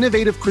 Its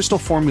innovative crystal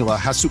formula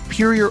has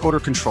superior odor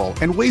control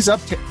and weighs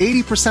up to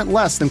 80%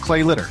 less than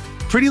clay litter.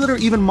 Pretty Litter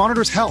even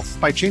monitors health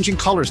by changing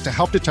colors to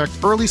help detect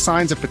early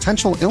signs of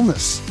potential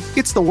illness.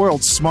 It's the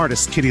world's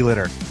smartest kitty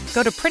litter.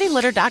 Go to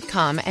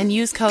prettylitter.com and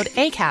use code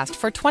ACAST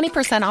for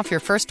 20% off your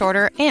first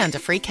order and a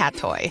free cat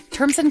toy.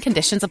 Terms and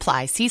conditions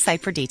apply. See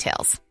site for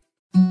details.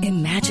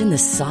 Imagine the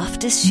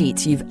softest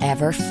sheets you've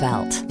ever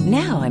felt.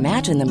 Now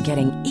imagine them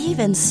getting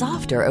even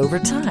softer over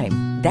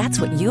time.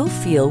 That's what you'll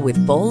feel with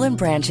Boll &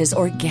 Branch's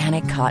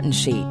organic cotton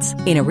sheets.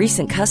 In a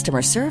recent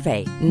customer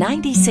survey,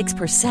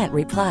 96%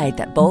 replied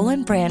that Boll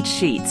 & Branch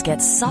sheets get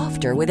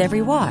softer with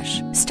every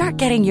wash. Start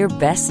getting your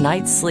best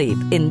night's sleep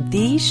in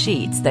these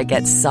sheets that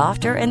get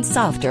softer and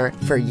softer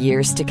for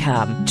years to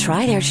come.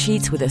 Try their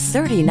sheets with a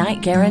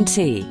 30-night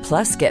guarantee.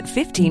 Plus, get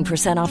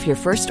 15% off your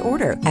first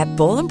order at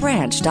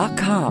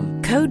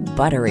bollandbranch.com. Code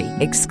BUTTERY.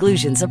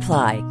 Exclusions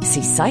apply.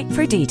 See site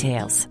for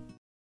details.